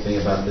interesting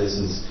thing about this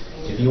is,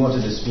 if you want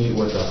to dispute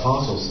what the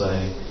apostles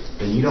say,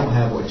 then you don't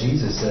have what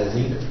Jesus says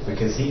either,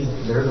 because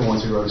they're the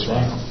ones who wrote it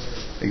down.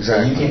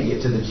 Exactly. So you can't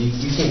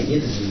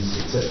get to Jesus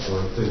except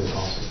for through the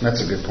apostles.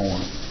 That's a good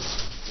point.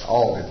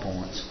 All good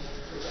points.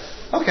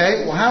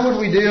 Okay, well, how would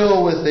we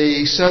deal with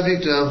the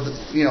subject of,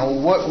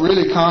 what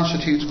really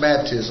constitutes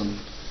baptism?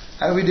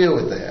 How do we deal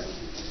with that?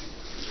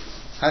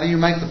 How do you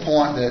make the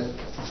point that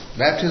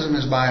Baptism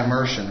is by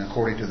immersion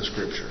according to the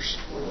Scriptures.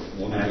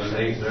 Acts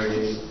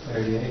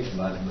 8:38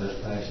 about the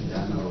best passage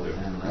I know of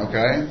him.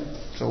 Okay.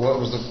 So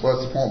what's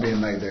the point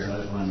being made there?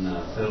 That's when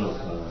Philip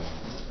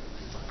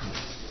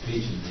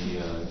teaching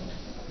the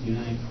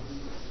eunuch.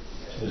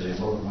 Says they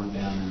both went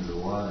down into the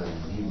water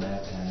and he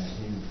baptized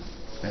him.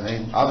 And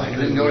they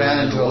obviously didn't go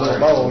down into a little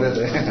bowl, did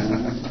they?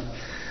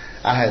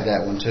 I had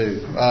that one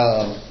too.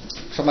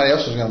 Somebody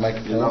else was going to make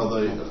a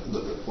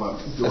point.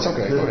 That's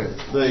okay. Go ahead.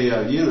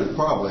 The eunuch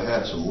probably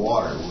had some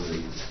water with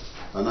him,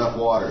 enough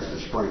water to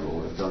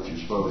sprinkle with, don't you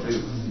suppose? He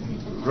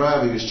was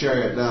driving his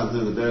chariot down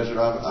through the desert.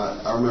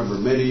 I remember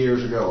many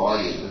years ago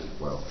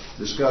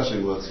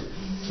discussing with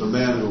some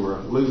men who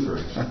were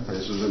Lutherans.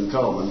 This was in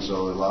Coleman,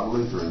 so there were a lot of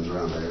Lutherans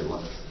around there, a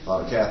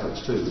lot of Catholics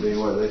too. But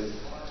anyway,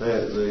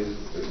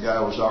 the guy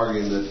was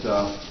arguing that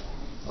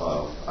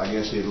I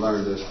guess he had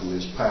learned this from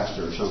his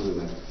pastor or something,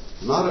 that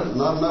not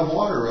enough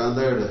water around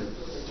there to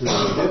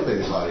dip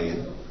anybody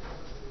in.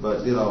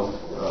 But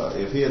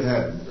if he had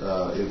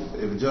if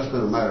it had just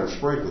been a matter of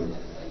sprinkling,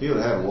 he would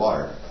have had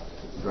water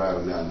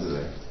driving down through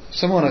there.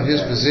 Someone of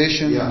his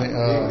position,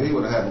 he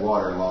would have had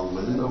water along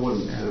with him.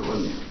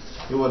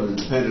 He wasn't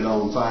dependent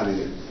on finding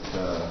it.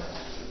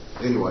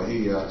 Anyway,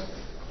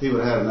 he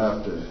would have had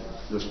enough to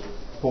just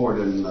pour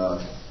it in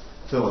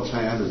Philip's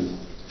hand and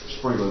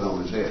sprinkle it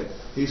on his head.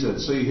 He said,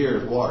 "See,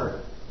 here's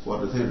water.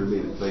 What doth hinder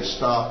me?" They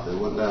stopped. They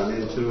went down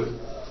into it.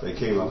 They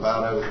came up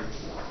out of it.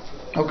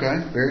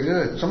 Okay, very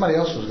good. Somebody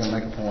else was going to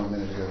make a point a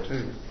minute ago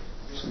too.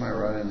 Somebody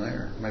right in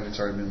there. Maybe it's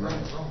already been made.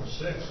 Romans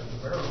 6 is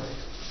a burial.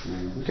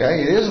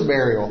 Okay, it is a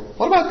burial.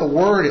 What about the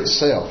word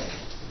itself?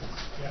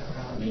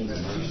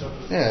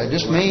 Yeah, it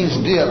just means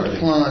dip,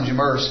 plunge,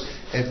 immerse.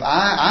 If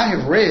I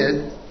have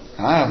read,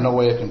 and I have no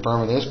way of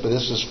confirming this, but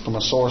this is from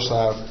a source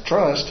I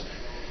trust,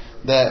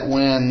 that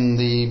when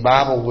the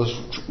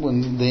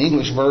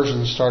English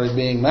version started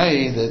being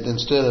made, that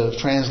instead of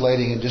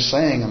translating it just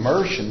saying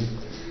immersion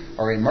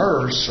or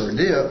immerse or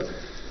dip,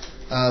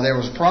 there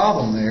was a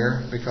problem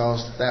there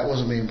because that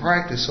wasn't being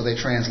practiced, so they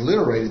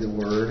transliterated the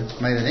word,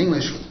 made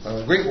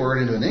a Greek word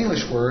into an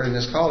English word, and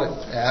just called it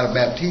out of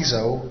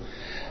baptizo,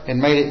 and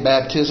made it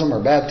baptism or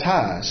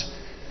baptize,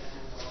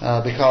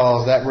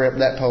 because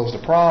that posed a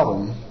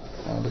problem,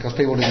 because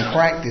people didn't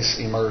practice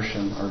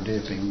immersion or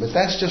dipping. But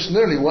that's just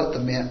literally what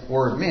the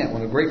word meant.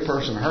 When a Greek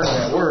person heard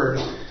that word,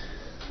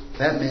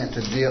 that meant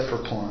to dip or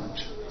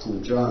plunge.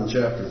 In John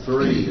chapter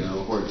 3,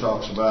 where it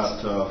talks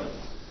about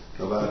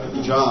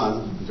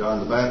John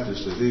the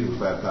Baptist, as he was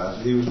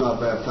baptized, he was not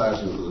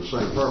baptizing for the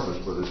same purpose,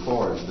 but as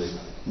far as the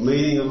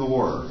meaning of the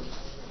word.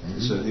 He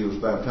said he was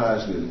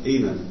baptizing in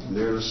Enon,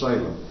 near to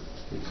Salem,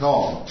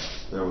 because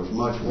there was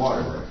much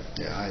water there.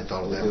 Yeah, I had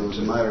thought of that. It was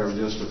a matter of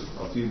just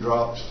a few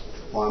drops.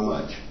 Why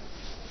much?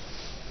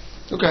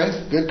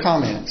 Okay, good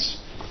comments.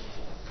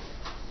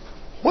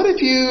 What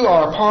if you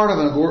are a part of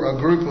a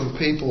group of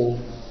people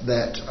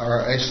that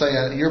are,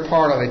 say, you're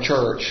part of a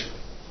church,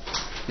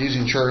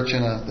 using church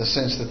in the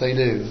sense that they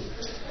do,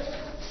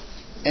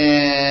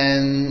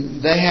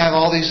 and they have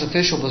all these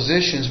official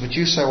positions, but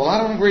you say, well, I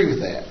don't agree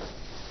with that.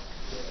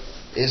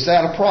 Is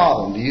that a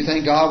problem? Do you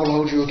think God will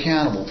hold you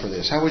accountable for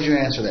this? How would you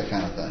answer that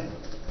kind of thing?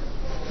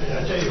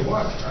 I tell you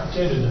what, I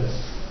attended the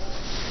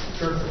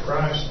Church of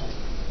Christ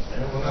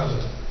when I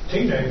was a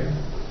teenager,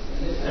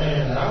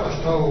 and I was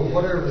told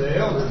whatever the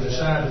elders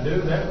decided to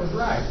do, that was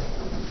right.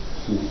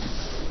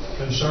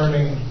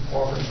 Concerning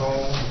orphans'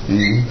 homes.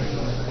 Mm-hmm.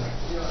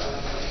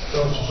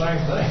 So it's the same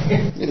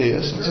thing. It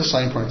is. It's the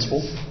same principle.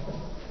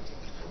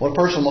 One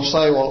person will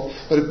say, well,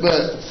 but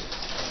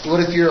what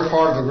if you're a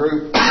part of a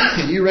group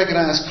and you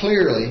recognize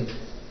clearly,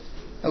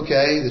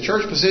 okay, the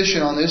church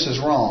position on this is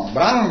wrong,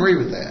 but I don't agree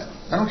with that.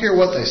 I don't care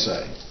what they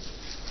say.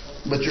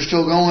 But you're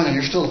still going and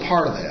you're still a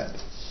part of that.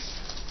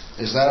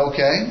 Is that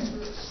okay?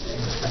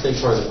 I think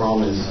part of the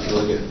problem is you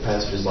look at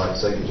passages like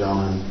 2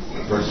 John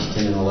verses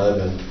 10 and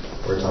 11,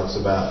 where it talks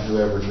about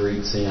whoever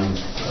greets him,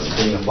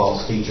 being a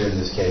false teacher in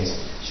this case,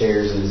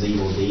 shares in his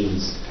evil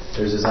deeds.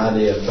 There's this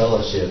idea of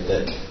fellowship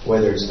that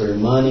whether it's through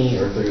money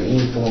or through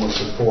any form of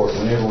support,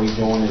 whenever we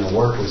join in and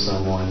work with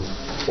someone,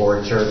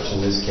 or a church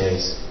in this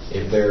case,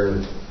 if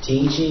they're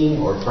teaching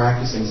or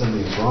practicing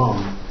something that's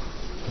wrong,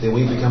 then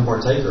we become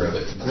partaker of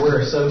it. We're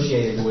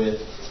associated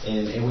with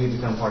and we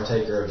become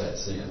partaker of that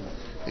sin.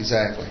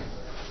 Exactly.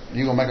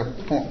 You gonna make a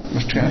point,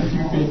 Mr. Chairman?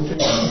 I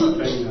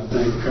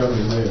think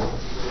covers that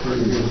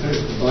pretty good.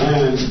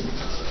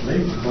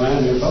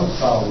 Blind, they're both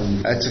following.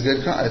 That's a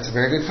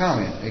very good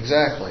comment.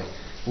 Exactly.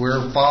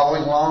 We're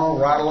following along,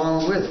 right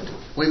along with it.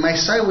 We may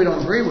say we don't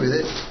agree with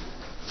it,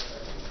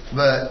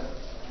 but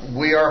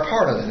we are a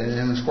part of it.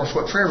 And of course,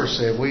 what Trevor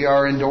said, we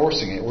are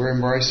endorsing it. We're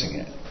embracing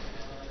it.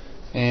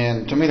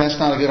 And to me, that's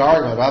not a good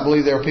argument. I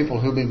believe there are people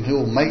who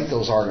will make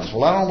those arguments.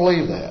 Well, I don't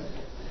believe that.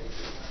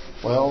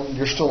 Well,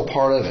 you're still a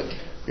part of it.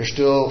 You're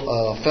still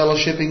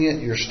fellowshipping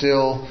it. You're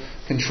still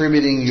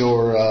contributing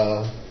your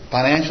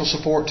financial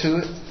support to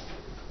it.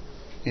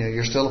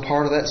 You're still a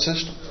part of that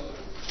system.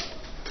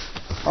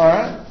 All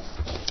right.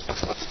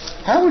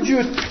 How would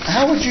you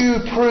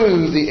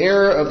prove the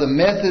error of the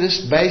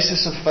Methodist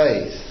basis of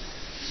faith?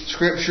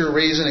 Scripture,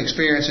 reason,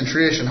 experience, and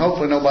tradition.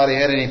 Hopefully nobody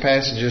had any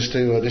passages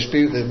to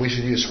dispute that we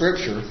should use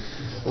Scripture.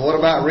 But what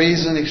about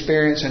reason,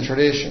 experience, and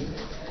tradition?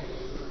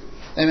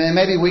 And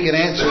maybe we could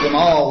answer them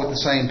all with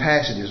the same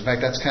passages. In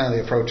fact, that's kind of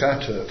the approach I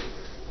took.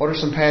 What are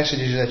some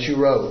passages that you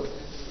wrote?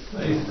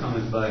 Faith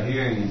cometh by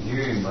hearing, and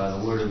hearing by the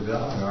Word of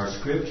God, our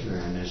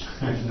Scripture, and there's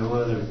no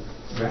other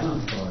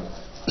ground for it.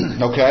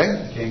 Okay.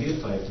 You can't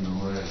get faith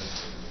nowhere.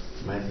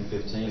 Matthew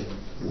 15.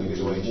 Look at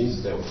the way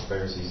Jesus dealt with the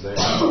Pharisees there.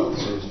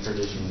 If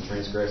tradition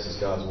transgresses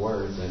God's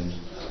Word, then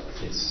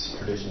its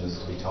tradition is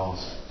to be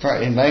tossed.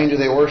 Right. In vain do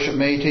they worship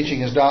me,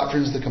 teaching his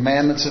doctrines the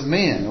commandments of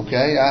men.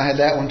 Okay, I had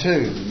that one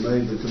too. You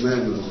made the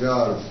commandment of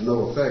God of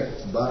no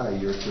effect by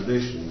your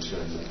traditions.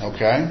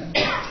 Okay.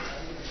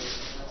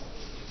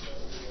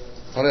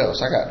 What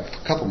else? I got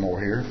a couple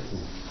more here.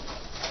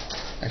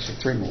 Actually,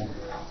 3 more.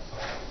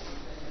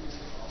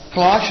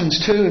 Colossians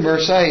 2 and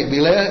verse 8.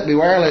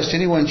 Beware lest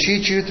anyone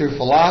cheat you through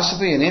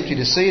philosophy and empty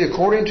deceit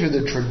according to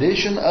the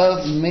tradition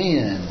of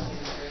men,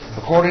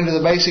 according to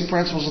the basic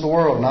principles of the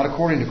world, not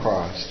according to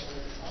Christ.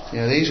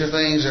 These are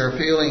things that are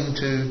appealing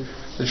to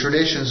the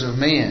traditions of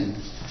men.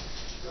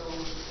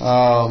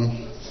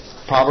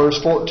 Proverbs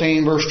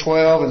 14 verse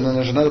 12, and then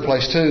there's another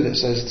place too that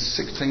says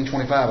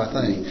 16:25, I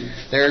think.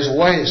 There's a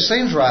way that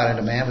seems right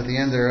unto man, but the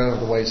end thereof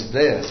are the ways of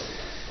death.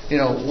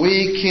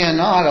 We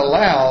cannot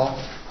allow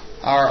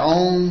our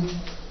own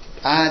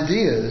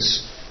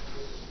ideas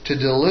to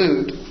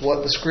dilute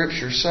what the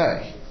Scriptures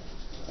say.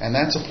 And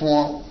that's a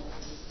point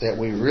that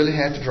we really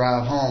have to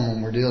drive home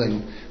when we're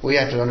dealing. We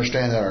have to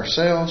understand that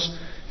ourselves,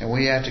 and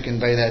we have to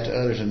convey that to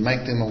others and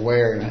make them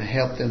aware and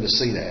help them to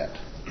see that.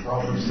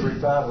 Proverbs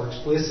 3:5, we're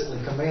explicitly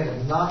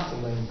commanded not to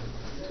lean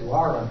to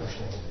our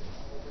understanding,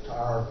 to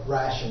our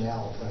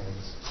rationale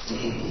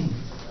things.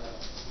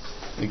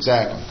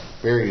 Exactly.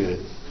 Very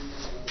good.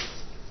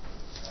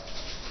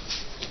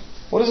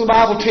 What does the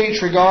Bible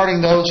teach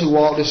regarding those who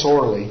walk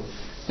disorderly?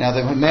 Now,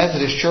 the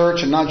Methodist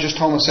Church, and not just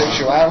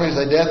homosexuality,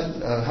 they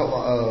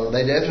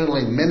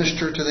definitely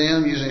minister to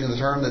them using the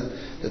term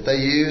that they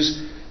use.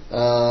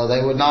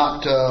 They would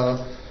not,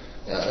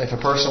 if a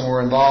person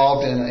were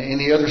involved in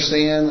any other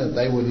sin,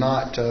 they would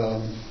not.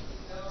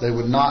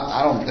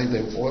 I don't think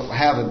they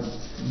have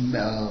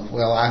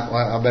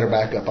I better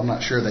back up. I'm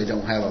not sure they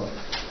don't have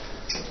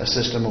a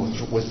system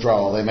of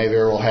withdrawal. They may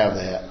very well have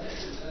that.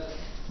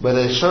 But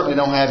they certainly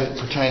don't have it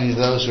pertaining to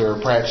those who are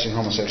practicing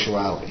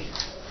homosexuality.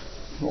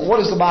 What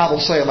does the Bible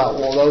say about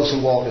those who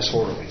walk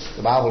disorderly?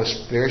 The Bible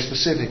is very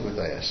specific with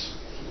this.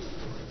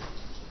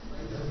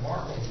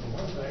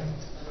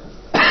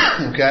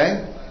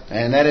 Okay?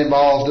 And that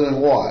involves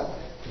doing what?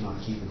 Not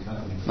keeping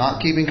company.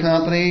 Not keeping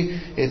company.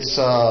 It's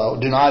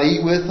do not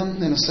eat with them,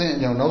 in a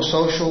sense. No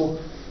social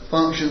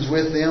functions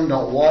with them.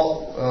 Don't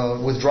walk,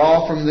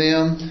 withdraw from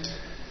them.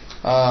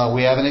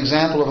 We have an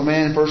example of a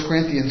man in 1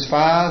 Corinthians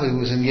 5 who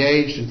was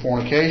engaged in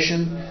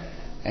fornication,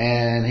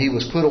 and he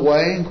was put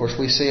away. Of course,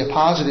 we see a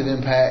positive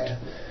impact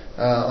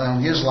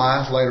on his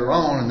life later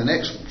on in the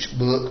next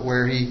book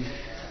where he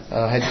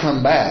had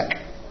come back.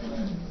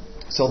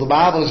 So the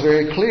Bible is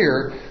very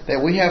clear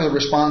that we have the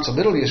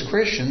responsibility as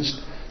Christians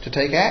to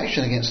take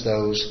action against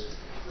those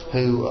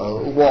who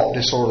walk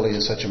disorderly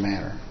in such a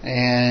manner,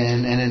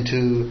 and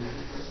to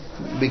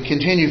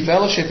continue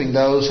fellowshipping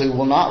those who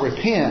will not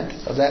repent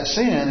of that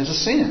sin is a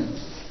sin.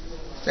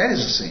 That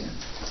is a sin.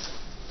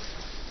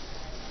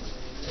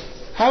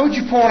 How would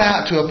you point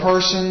out to a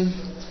person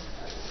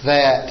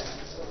that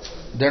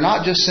they're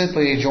not just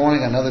simply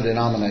joining another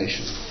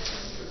denomination?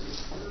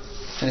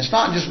 And it's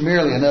not just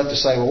merely enough to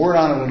say, well, we're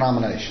not a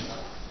denomination.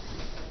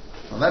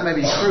 Well, that may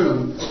be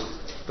true,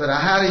 but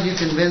how do you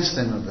convince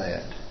them of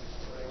that?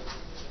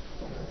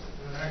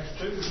 In Acts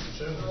 2, it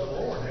says the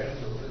Lord had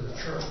to go to the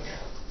church.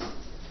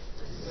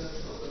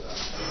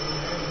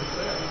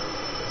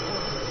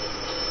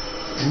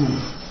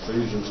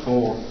 Ephesians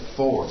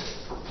 4,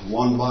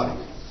 one body.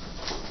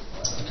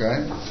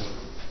 Okay.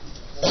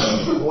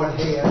 One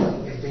head,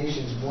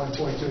 Ephesians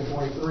 1:22 and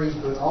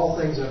 23, put all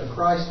things under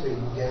Christ,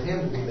 and get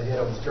Him to be the head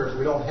of the church.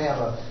 We don't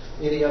have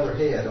any other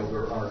head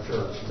over our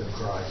church than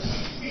Christ.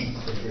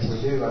 If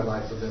we do, I'd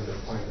like for them to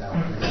point out.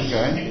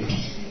 Okay.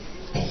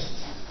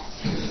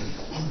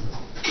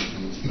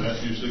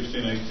 Matthew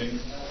 16:18.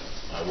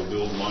 I will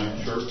build my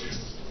church.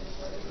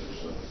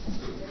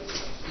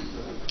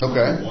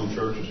 Okay. One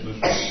church is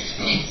missing.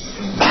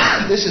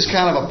 This is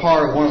kind of a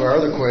part of one of our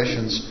other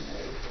questions.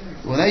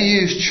 When they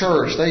use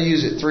church, they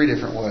use it 3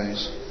 different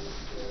ways.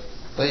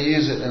 They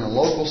use it in a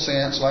local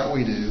sense like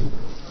we do.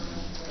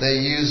 They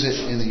use it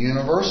in the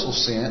universal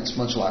sense,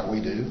 much like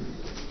we do.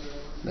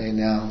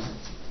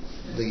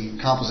 The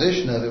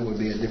composition of it would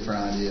be a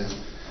different idea.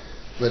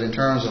 But in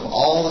terms of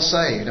all the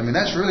saved,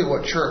 that's really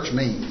what church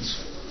means.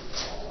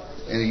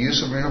 In the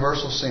use of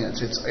universal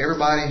sense, it's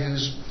everybody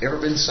who's ever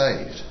been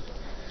saved.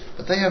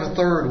 But they have a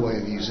third way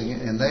of using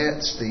it, and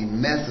that's the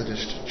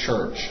Methodist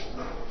Church.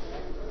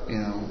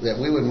 That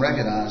we wouldn't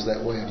recognize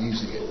that way of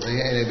using it. They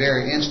had a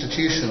very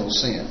institutional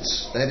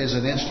sense. That is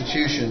an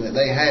institution that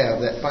they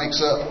have that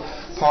makes up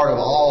part of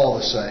all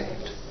the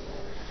saved.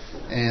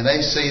 and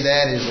they see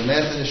that as the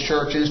Methodist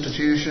Church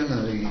institution,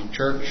 and the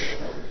Church,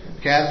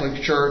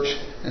 Catholic Church,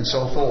 and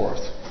so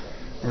forth.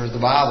 Whereas the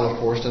Bible, of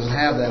course, doesn't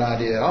have that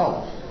idea at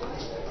all.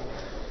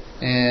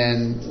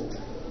 And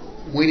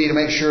we need to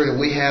make sure that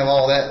we have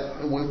all that.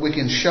 We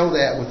can show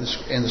that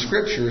in the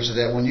Scriptures,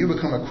 that when you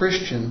become a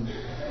Christian,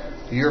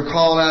 you're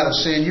called out of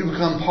sin. You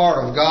become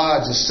part of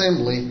God's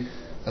assembly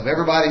of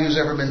everybody who's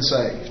ever been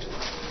saved.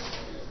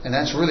 And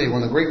that's really,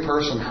 when the Greek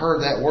person heard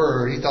that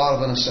word, he thought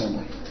of an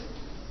assembly.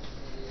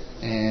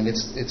 And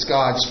it's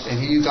God's,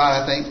 and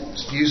God, I think,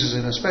 uses it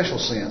in a special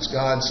sense,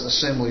 God's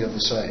assembly of the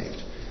saved.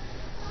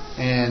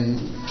 And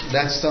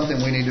that's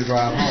something we need to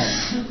drive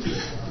home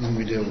when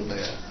we deal with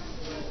that.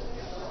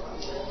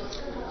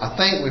 I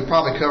think we've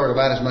probably covered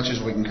about as much as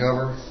we can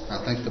cover.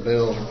 I think the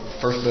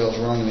first bell's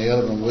rung, and the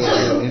other one will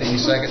in any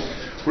second.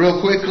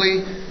 Real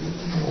quickly,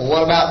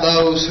 what about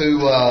those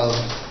who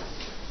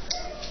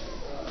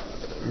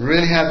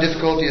really have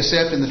difficulty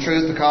accepting the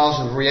truth because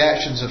of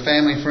reactions of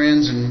family,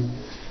 friends, and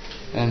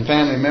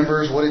family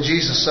members? What did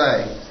Jesus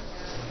say?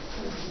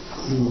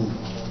 You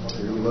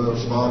love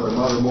father and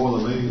mother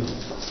more than me,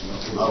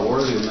 not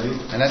worthy of me.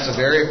 And that's a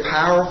very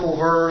powerful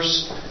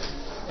verse.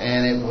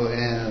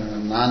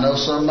 And I know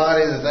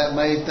somebody that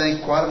may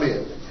think quite a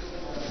bit.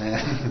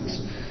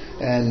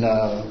 And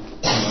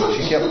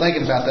she kept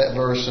thinking about that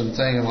verse and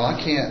thinking, well, I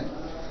can't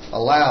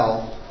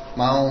allow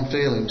my own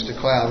feelings to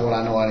cloud what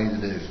I know I need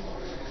to do.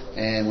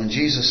 And when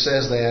Jesus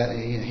says that,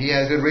 he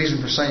had a good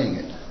reason for saying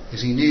it,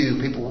 because he knew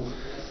people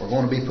were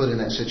going to be put in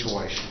that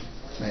situation,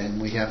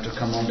 and we have to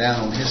come on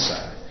down on his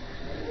side.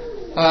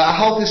 I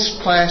hope this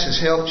class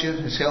has helped you.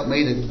 It's helped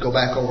me to go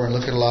back over and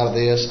look at a lot of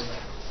this.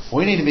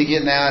 We need to be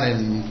getting out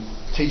and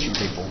teaching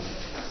people.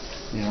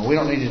 We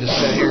don't need to just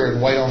sit here and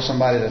wait on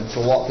somebody to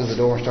walk through the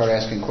door and start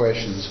asking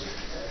questions.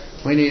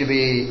 We need to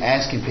be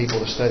asking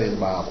people to study the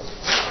Bible.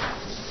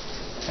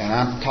 And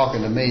I'm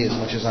talking to me as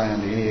much as I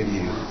am to any of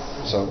you.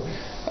 So,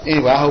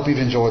 anyway, I hope you've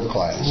enjoyed the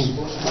class. It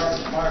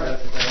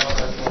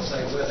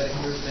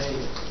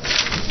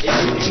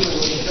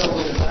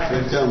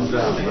comes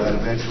down to that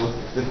eventually.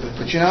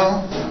 But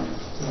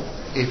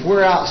if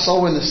we're out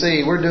sowing the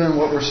seed, we're doing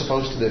what we're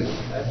supposed to do.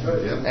 That's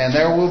right. Yep. And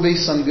there will be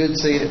some good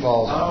seed that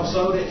falls. I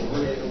sowed it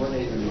when the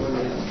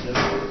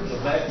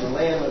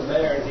land was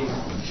there, and he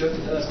shook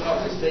the dust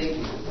off his feet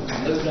and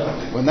moved on.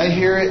 When they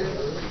hear it,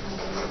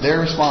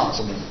 they're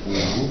responsible.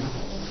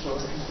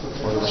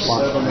 For the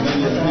 7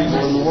 million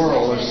people in the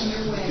world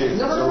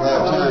don't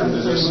have time to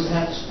just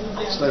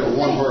stay with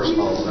one verse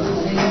all the time.